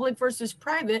whole public versus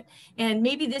private, and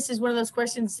maybe this is one of those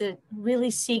questions that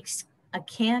really seeks a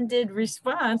candid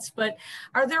response, but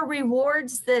are there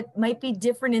rewards that might be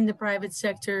different in the private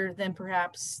sector than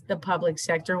perhaps the public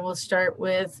sector? We'll start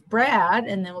with Brad,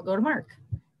 and then we'll go to Mark.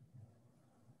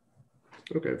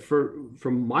 Okay,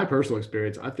 from my personal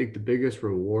experience, I think the biggest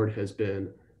reward has been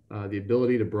the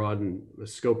ability to broaden the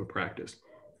scope of practice.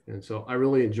 And so I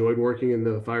really enjoyed working in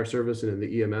the fire service and in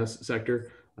the EMS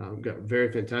sector. Got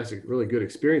very fantastic, really good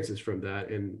experiences from that,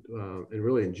 and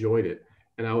really enjoyed it.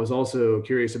 And I was also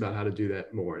curious about how to do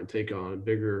that more and take on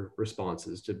bigger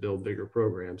responses to build bigger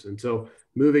programs. And so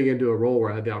moving into a role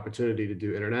where I had the opportunity to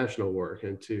do international work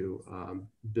and to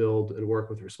build and work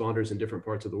with responders in different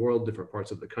parts of the world, different parts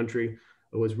of the country,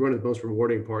 it was one of the most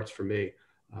rewarding parts for me.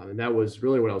 And that was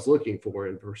really what I was looking for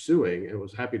and pursuing, and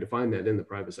was happy to find that in the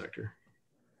private sector.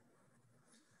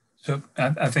 So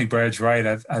I think Brad's right.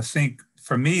 I think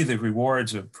for me, the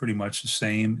rewards are pretty much the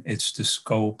same. It's the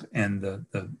scope and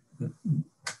the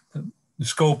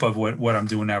scope of what I'm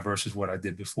doing now versus what I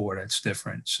did before. That's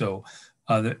different. So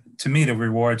to me, the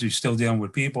rewards, you're still dealing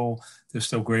with people. They're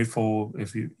still grateful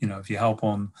if you help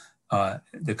them.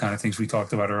 The kind of things we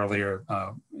talked about earlier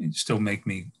still make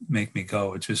me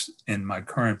go. It's just in my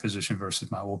current position versus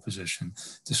my old position,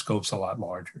 the scope's a lot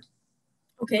larger.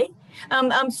 Okay.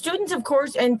 Students, of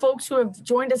course, and folks who have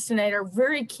joined us tonight are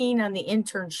very keen on the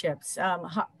internships,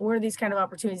 where these kind of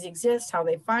opportunities exist, how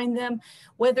they find them,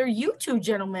 whether you two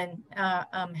gentlemen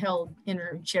held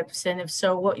internships, and if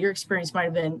so, what your experience might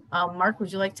have been. Mark,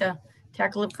 would you like to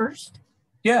tackle it first?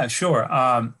 Yeah, sure.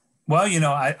 Well,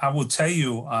 I will tell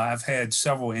you, I've had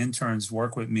several interns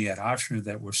work with me at Ochsner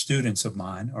that were students of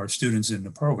mine, or students in the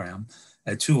program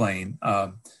at Tulane.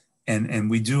 And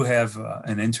we do have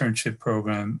an internship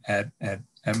program at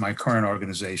my current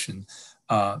organization.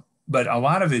 But a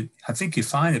lot of it, I think you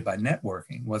find it by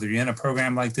networking, whether you're in a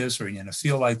program like this or you're in a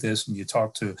field like this and you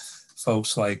talk to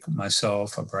folks like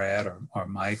myself or Brad or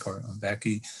Mike or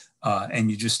Becky, and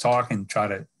you just talk and try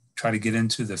to get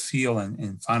into the field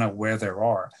and find out where there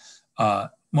are.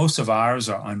 Most of ours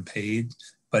are unpaid,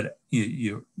 but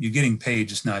you're getting paid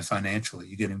just not financially.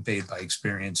 You're getting paid by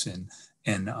experience and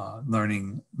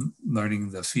learning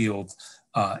the field.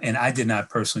 And I did not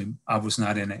personally, I was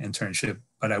not in an internship,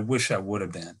 but I wish I would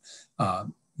have been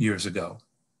years ago.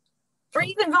 Or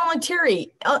even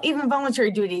voluntary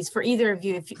duties for either of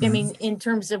you, I mean, in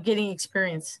terms of getting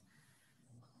experience.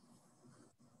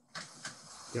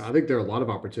 Yeah, I think there are a lot of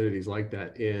opportunities like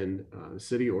that in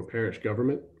city or parish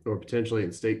government, or potentially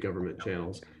in state government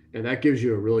channels. And that gives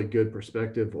you a really good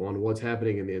perspective on what's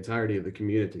happening in the entirety of the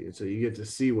community. And so you get to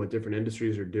see what different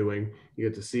industries are doing. You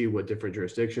get to see what different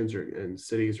jurisdictions and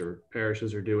cities or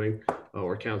parishes are doing,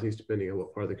 or counties, depending on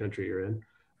what part of the country you're in.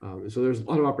 And so there's a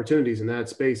lot of opportunities in that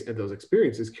space, and those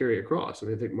experiences carry across.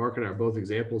 And I think Mark and I are both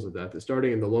examples of that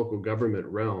starting in the local government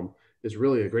realm is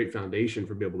really a great foundation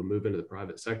for being able to move into the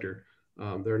private sector.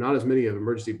 There are not as many of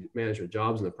emergency management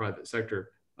jobs in the private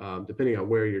sector, depending on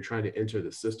where you're trying to enter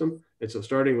the system. And so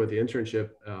starting with the internship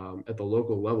at the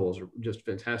local level is just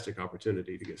fantastic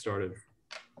opportunity to get started.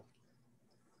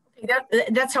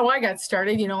 That's how I got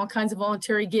started, you know, all kinds of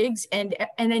voluntary gigs, and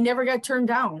I never got turned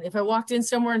down. If I walked in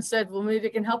somewhere and said, well, maybe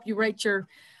I can help you write your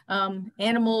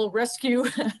animal rescue,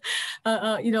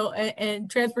 you know,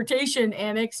 and transportation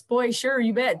annex, boy, sure,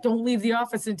 you bet. Don't leave the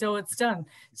office until it's done.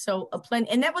 So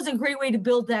and that was a great way to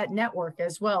build that network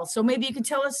as well. So maybe you could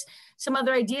tell us some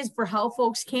other ideas for how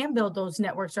folks can build those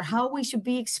networks, or how we should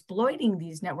be exploiting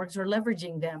these networks or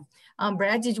leveraging them.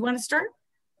 Brad, did you want to start?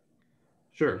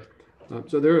 Sure.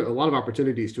 So there are a lot of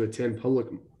opportunities to attend public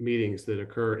meetings that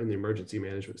occur in the emergency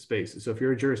management space. So if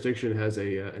your jurisdiction has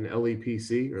an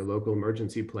LEPC, or local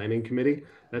emergency planning committee,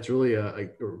 that's really a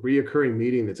reoccurring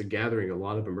meeting that's a gathering a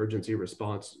lot of emergency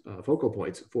response focal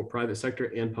points for private sector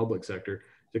and public sector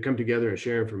to come together and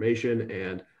share information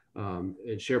and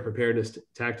share preparedness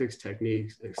tactics,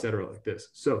 techniques, et cetera, like this.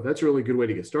 So that's a really good way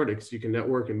to get started, because you can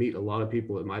network and meet a lot of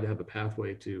people that might have a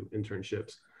pathway to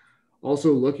internships.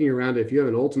 Also looking around, if you have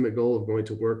an ultimate goal of going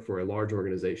to work for a large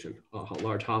organization, a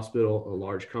large hospital, a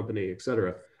large company, et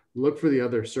cetera, look for the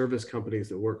other service companies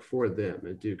that work for them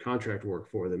and do contract work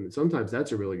for them. And sometimes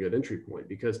that's a really good entry point,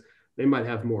 because they might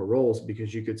have more roles,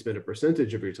 because you could spend a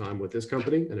percentage of your time with this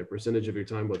company and a percentage of your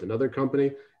time with another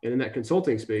company. And in that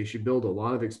consulting space, you build a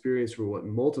lot of experience for what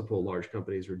multiple large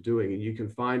companies are doing. And you can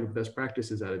find best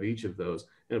practices out of each of those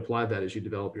and apply that as you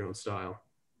develop your own style.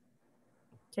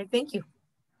 Okay, thank you.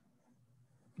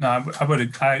 No,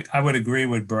 I would agree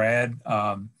with Brad.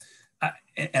 And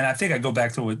I think I go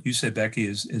back to what you said, Becky,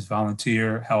 is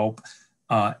volunteer help,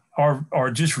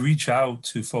 or just reach out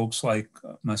to folks like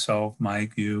myself,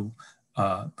 Mike, you,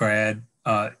 Brad.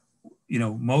 You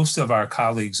know, most of our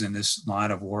colleagues in this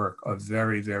line of work are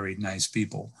very, very nice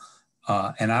people.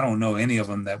 And I don't know any of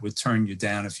them that would turn you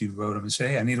down if you wrote them and say,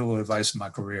 hey, I need a little advice in my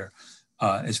career,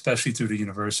 especially through the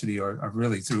university or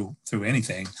really through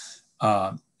anything.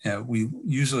 We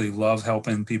usually love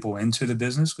helping people into the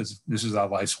business, because this is our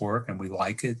life's work and we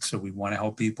like it. So we want to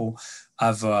help people.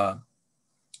 I've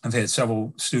had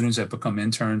several students that become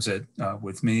interns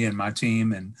with me and my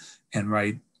team and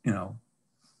write, you know,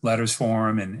 letters for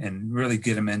them and really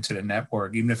get them into the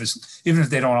network. Even if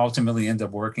they don't ultimately end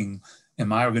up working in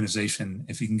my organization,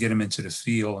 if you can get them into the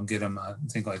field and get them, I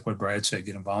think like what Brad said,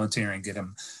 get them volunteering, get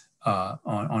them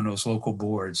on those local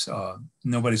boards,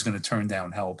 nobody's going to turn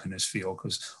down help in this field,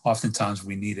 because oftentimes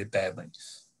we need it badly.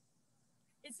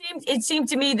 It seemed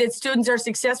to me that students are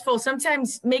successful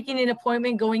sometimes making an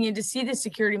appointment, going in to see the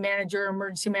security manager or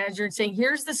emergency manager and saying,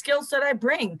 here's the skills that I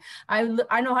bring. I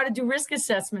know how to do risk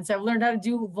assessments. I've learned how to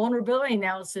do vulnerability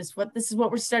analysis. This is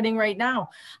what we're studying right now.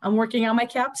 I'm working on my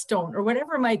capstone, or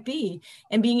whatever it might be,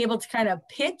 and being able to kind of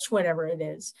pitch whatever it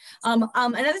is.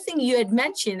 Another thing you had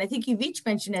mentioned, I think you've each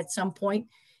mentioned at some point,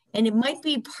 and it might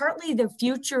be partly the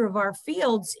future of our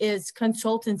fields, is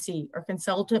consultancy or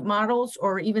consultant models,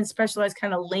 or even specialized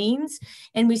kind of lanes.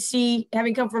 And we see,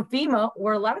 having come from FEMA,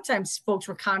 where a lot of times folks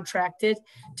were contracted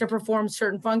to perform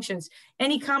certain functions.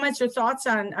 Any comments or thoughts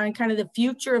on kind of the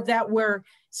future of that, where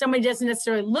somebody doesn't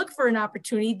necessarily look for an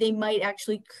opportunity, they might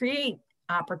actually create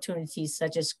opportunities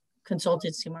such as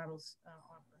consultancy models?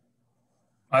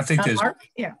 I think there's, Mark?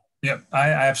 Yeah. Yeah, I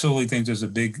absolutely think there's a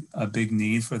big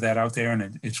need for that out there,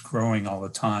 and it's growing all the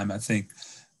time. I think,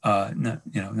 not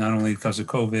only because of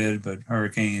COVID, but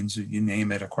hurricanes, you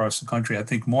name it, across the country. I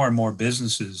think more and more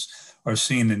businesses are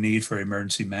seeing the need for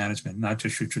emergency management, not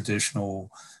just your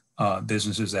traditional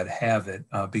businesses that have it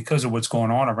because of what's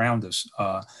going on around us.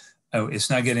 It's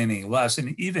not getting any less,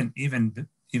 and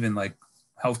even like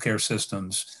healthcare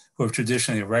systems who are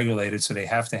traditionally regulated, so they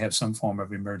have to have some form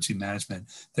of emergency management.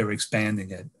 They're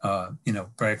expanding it.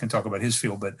 Brad can talk about his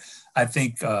field, but I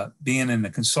think being in the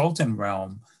consultant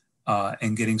realm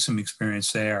and getting some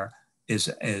experience there is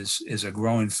a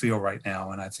growing field right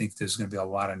now, and I think there's going to be a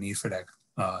lot of need for that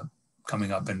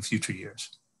coming up in future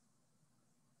years.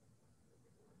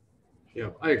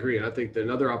 Yeah, I agree. And I think that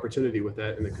another opportunity with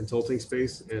that in the consulting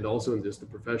space and also in just the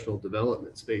professional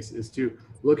development space is to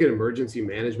look at emergency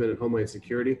management and homeland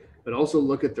security, but also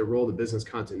look at the role that business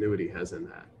continuity has in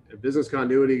that. And business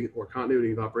continuity or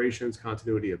continuity of operations,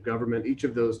 continuity of government, each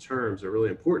of those terms are really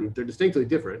important. They're distinctly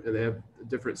different and they have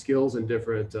different skills and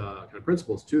different kind of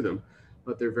principles to them,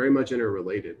 but they're very much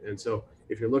interrelated. And so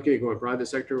if you're looking at going private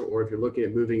sector, or if you're looking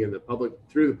at moving in the public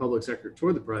through the public sector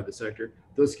toward the private sector,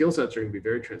 those skill sets are going to be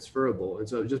very transferable. And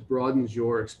so it just broadens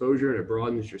your exposure and it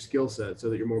broadens your skill set so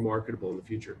that you're more marketable in the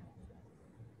future.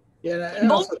 Yeah, and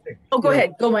I also think, go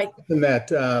ahead, go Mike. In that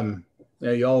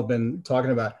you all have been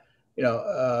talking about,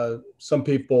 some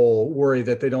people worry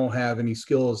that they don't have any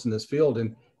skills in this field,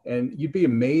 and you'd be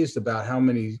amazed about how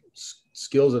many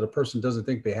skills that a person doesn't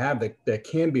think they have that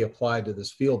can be applied to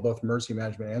this field, both emergency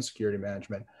management and security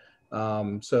management.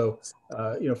 For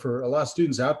a lot of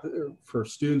students out there, for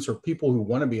students or people who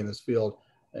want to be in this field,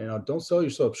 don't sell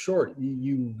yourself short.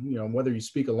 Whether you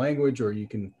speak a language or you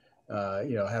can,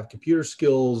 have computer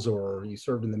skills or you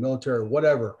served in the military or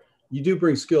whatever, you do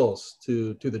bring skills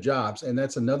to the jobs. And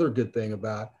that's another good thing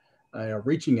about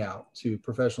reaching out to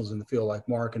professionals in the field like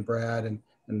Mark and Brad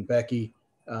and Becky,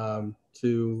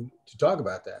 to talk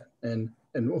about that. And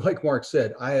like Mark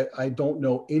said, I don't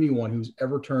know anyone who's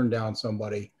ever turned down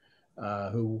somebody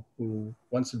who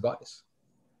wants advice.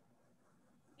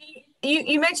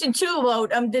 You mentioned too about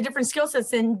the different skill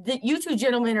sets, and you two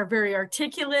gentlemen are very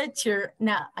articulate. You're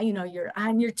not, you're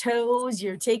on your toes.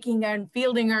 You're taking and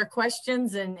fielding our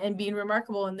questions and being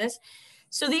remarkable in this.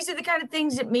 So these are the kind of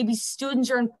things that maybe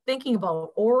students aren't thinking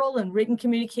about: oral and written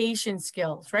communication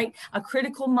skills, right? A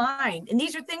critical mind. And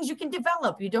these are things you can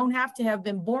develop. You don't have to have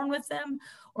been born with them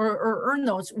or earn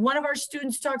those. One of our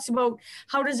students talks about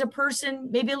how does a person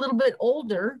maybe a little bit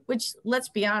older, which let's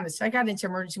be honest, I got into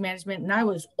emergency management and I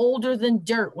was older than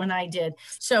dirt when I did.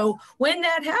 So when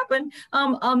that happened,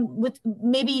 with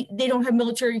maybe they don't have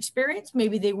military experience,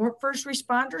 maybe they weren't first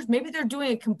responders, maybe they're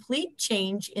doing a complete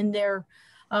change in their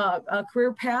a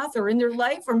career path or in their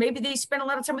life, or maybe they spend a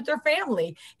lot of time with their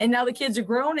family and now the kids are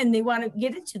grown and they want to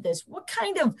get into this. What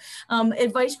kind of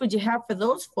advice would you have for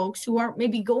those folks who aren't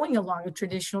maybe going along a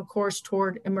traditional course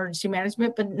toward emergency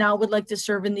management, but now would like to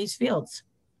serve in these fields?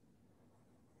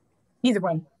 Either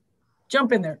one,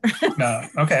 jump in there.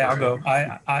 Okay, I'll go.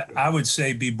 I would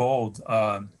say be bold.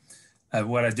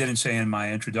 What I didn't say in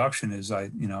my introduction is I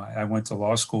went to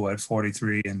law school at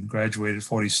 43 and graduated at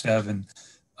 47.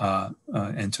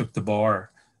 And took the bar.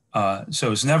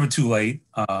 So it's never too late.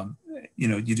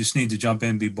 You just need to jump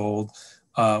in, be bold.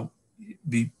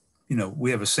 We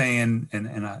have a saying, and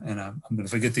I'm going to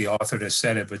forget the author that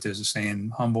said it, but there's a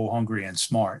saying: humble, hungry, and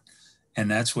smart.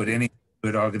 And that's what any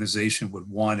good organization would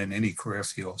want in any career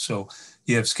field. So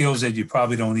you have skills that you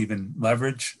probably don't even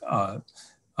leverage.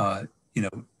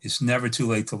 It's never too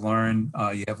late to learn.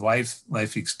 You have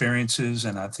life experiences,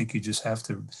 and I think you just have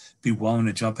to be willing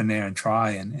to jump in there and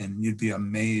try, and you'd be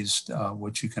amazed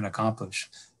what you can accomplish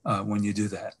when you do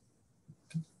that.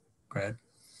 Brad?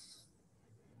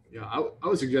 Yeah, I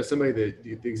would suggest somebody that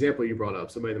the example you brought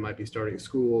up, somebody that might be starting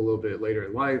school a little bit later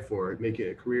in life or making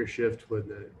a career shift when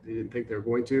they didn't think they were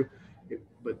going to.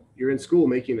 But you're in school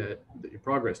making your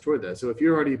progress toward that. So if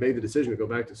you already made the decision to go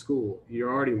back to school,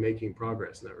 you're already making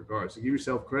progress in that regard. So give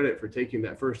yourself credit for taking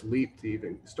that first leap to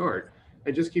even start,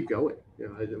 and just keep going.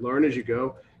 Learn as you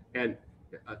go. And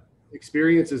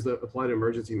experiences that apply to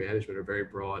emergency management are very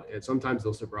broad, and sometimes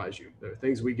they'll surprise you. There are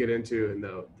things we get into, and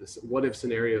the what if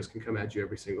scenarios can come at you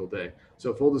every single day.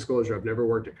 So full disclosure, I've never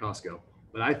worked at Costco,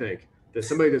 but I think that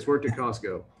somebody that's worked at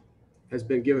Costco has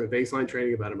been given baseline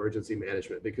training about emergency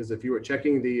management, because if you were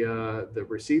checking the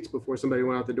receipts before somebody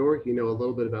went out the door, you know a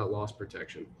little bit about loss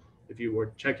protection. If you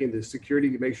were checking the security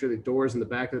to make sure the doors in the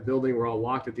back of the building were all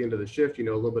locked at the end of the shift, you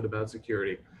know a little bit about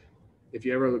security. If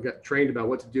you ever got trained about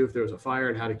what to do if there was a fire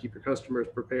and how to keep your customers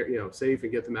prepared, safe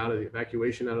and get them out of the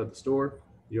evacuation out of the store,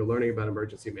 you're learning about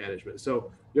emergency management. So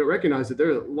recognize that there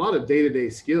are a lot of day-to-day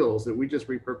skills that we just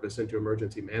repurpose into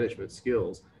emergency management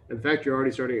skills. In fact, you're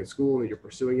already starting at school and you're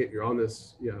pursuing it. You're on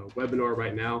this webinar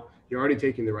right now. You're already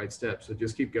taking the right steps. So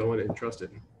just keep going and trust it.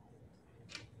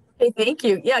 Hey, thank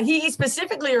you. Yeah, he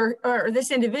specifically, or this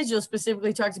individual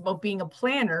specifically talks about being a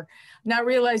planner, not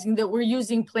realizing that we're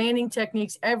using planning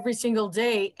techniques every single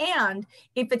day. And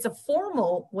if it's a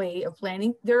formal way of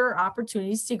planning, there are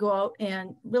opportunities to go out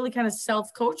and really kind of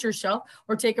self-coach yourself,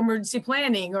 or take emergency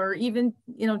planning, or even,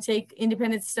 take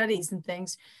independent studies and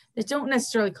things that don't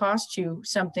necessarily cost you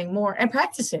something more, and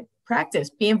practice it.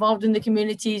 Be involved in the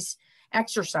community's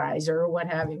exercise or what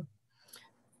have you.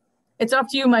 It's up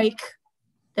to you, Mike.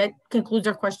 That concludes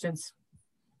our questions.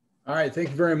 All right, thank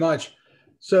you very much.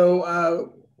 So I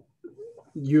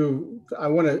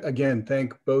want to again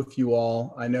thank both you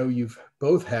all. I know you've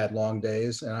both had long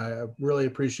days, and I really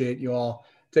appreciate you all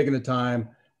taking the time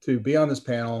to be on this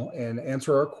panel and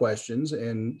answer our questions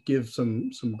and give some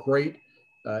great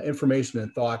information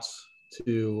and thoughts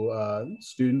to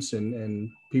students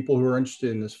and people who are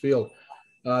interested in this field.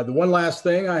 The one last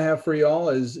thing I have for y'all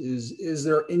is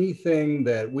there anything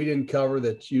that we didn't cover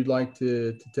that you'd like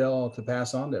to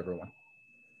pass on to everyone?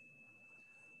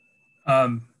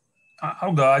 I'll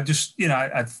go. I just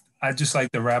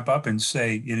like to wrap up and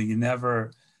say,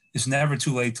 it's never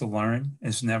too late to learn.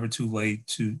 It's never too late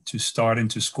to start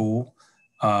into school.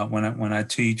 When I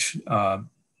teach,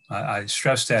 I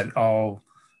stress that all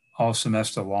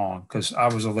semester long, because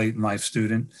I was a late in life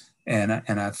student, and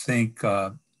I think,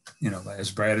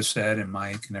 as Brad has said, and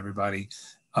Mike and everybody,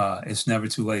 it's never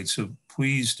too late. So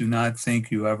please do not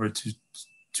think you ever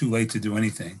too late to do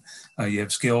anything. You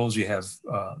have skills, you have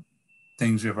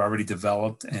things you have already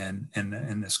developed, and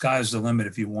the sky's the limit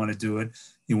if you want to do it.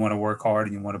 You want to work hard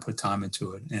and you want to put time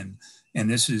into it. And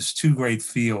this is two great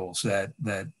fields that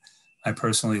I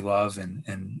personally love,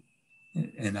 and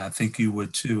I think you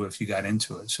would too if you got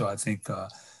into it. So I think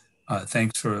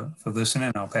thanks for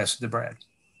listening. I'll pass it to Brad.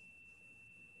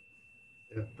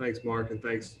 Yeah, thanks, Mark, and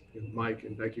thanks, Mike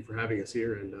and Becky, for having us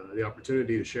here and the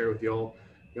opportunity to share with y'all.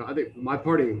 I think my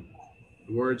parting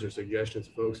words or suggestions,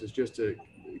 folks, is just to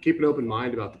keep an open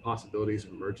mind about the possibilities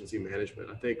of emergency management.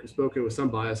 I think we've spoken with some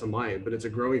bias on my end, but it's a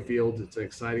growing field. It's an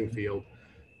exciting field,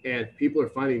 and people are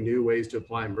finding new ways to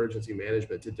apply emergency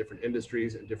management to different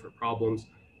industries and different problems,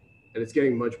 and it's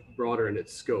getting much broader in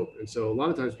its scope. And so a lot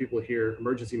of times people hear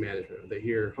emergency management, they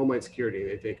hear Homeland Security, and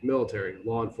they think military,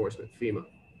 law enforcement, FEMA.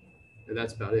 And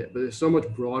that's about it. But it's so much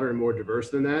broader and more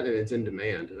diverse than that, and it's in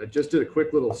demand. And I just did a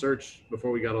quick little search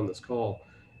before we got on this call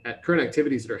at current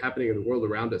activities that are happening in the world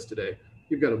around us today.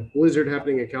 You've got a blizzard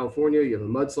happening in California. You have a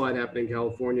mudslide happening in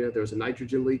California. There's a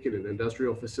nitrogen leak in an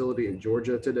industrial facility in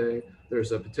Georgia today.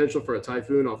 There's a potential for a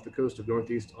typhoon off the coast of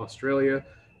Northeast Australia.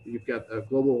 You've got a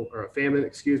famine,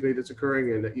 that's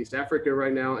occurring in East Africa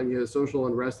right now. And you have social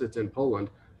unrest that's in Poland,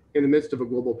 in the midst of a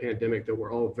global pandemic that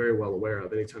we're all very well aware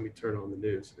of anytime you turn on the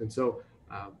news. And so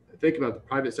think about the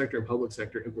private sector and public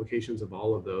sector implications of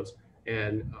all of those.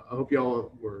 And I hope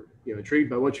y'all were intrigued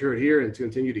by what you heard here, and to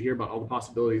continue to hear about all the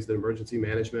possibilities that emergency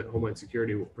management, Homeland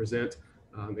Security will present,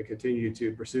 and continue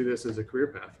to pursue this as a career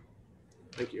path.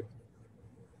 Thank you.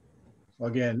 Well,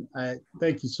 again, I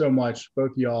thank you so much,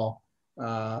 both of y'all.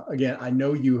 Again, I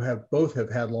know you both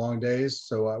have had long days,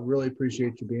 so I really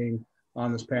appreciate you being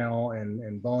on this panel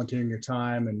and volunteering your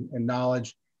time and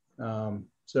knowledge.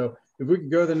 So if we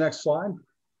could go to the next slide.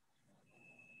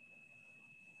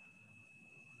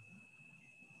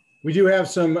 We do have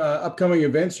some upcoming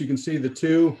events. You can see the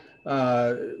two.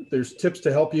 There's tips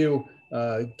to help you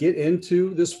get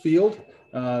into this field,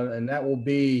 and that will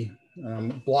be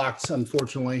blocked,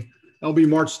 unfortunately. That'll be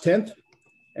March 10th.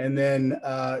 And then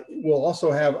we'll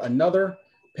also have another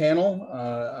panel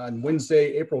on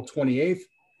Wednesday, April 28th.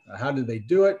 How did they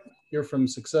do it? Hear from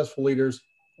successful leaders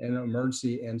in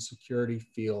emergency and security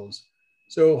fields.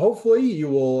 So hopefully you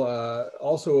will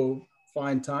also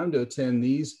find time to attend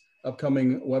these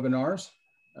upcoming webinars.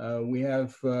 We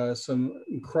have some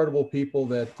incredible people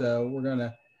that we're going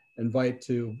to invite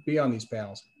to be on these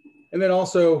panels. And then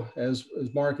also, as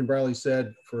Mark and Bradley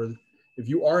said, if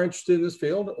you are interested in this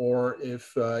field, or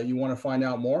if you want to find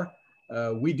out more,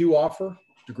 we do offer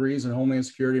degrees in Homeland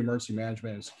Security, Emergency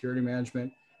Management, and Security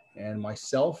Management. And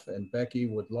myself and Becky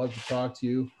would love to talk to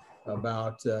you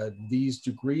about these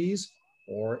degrees,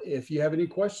 or if you have any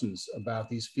questions about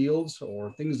these fields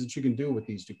or things that you can do with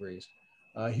these degrees.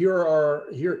 Here are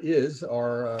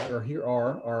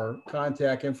our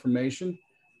contact information.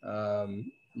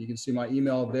 You can see my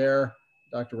email there,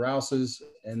 Dr. Rouse's,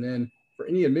 and then for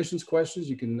any admissions questions,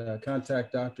 you can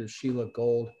contact Dr. Sheila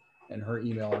Gold, and her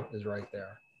email is right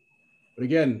there. But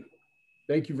again,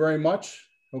 thank you very much.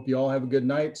 Hope you all have a good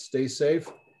night. Stay safe.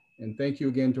 And thank you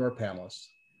again to our panelists.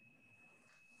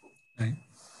 Right.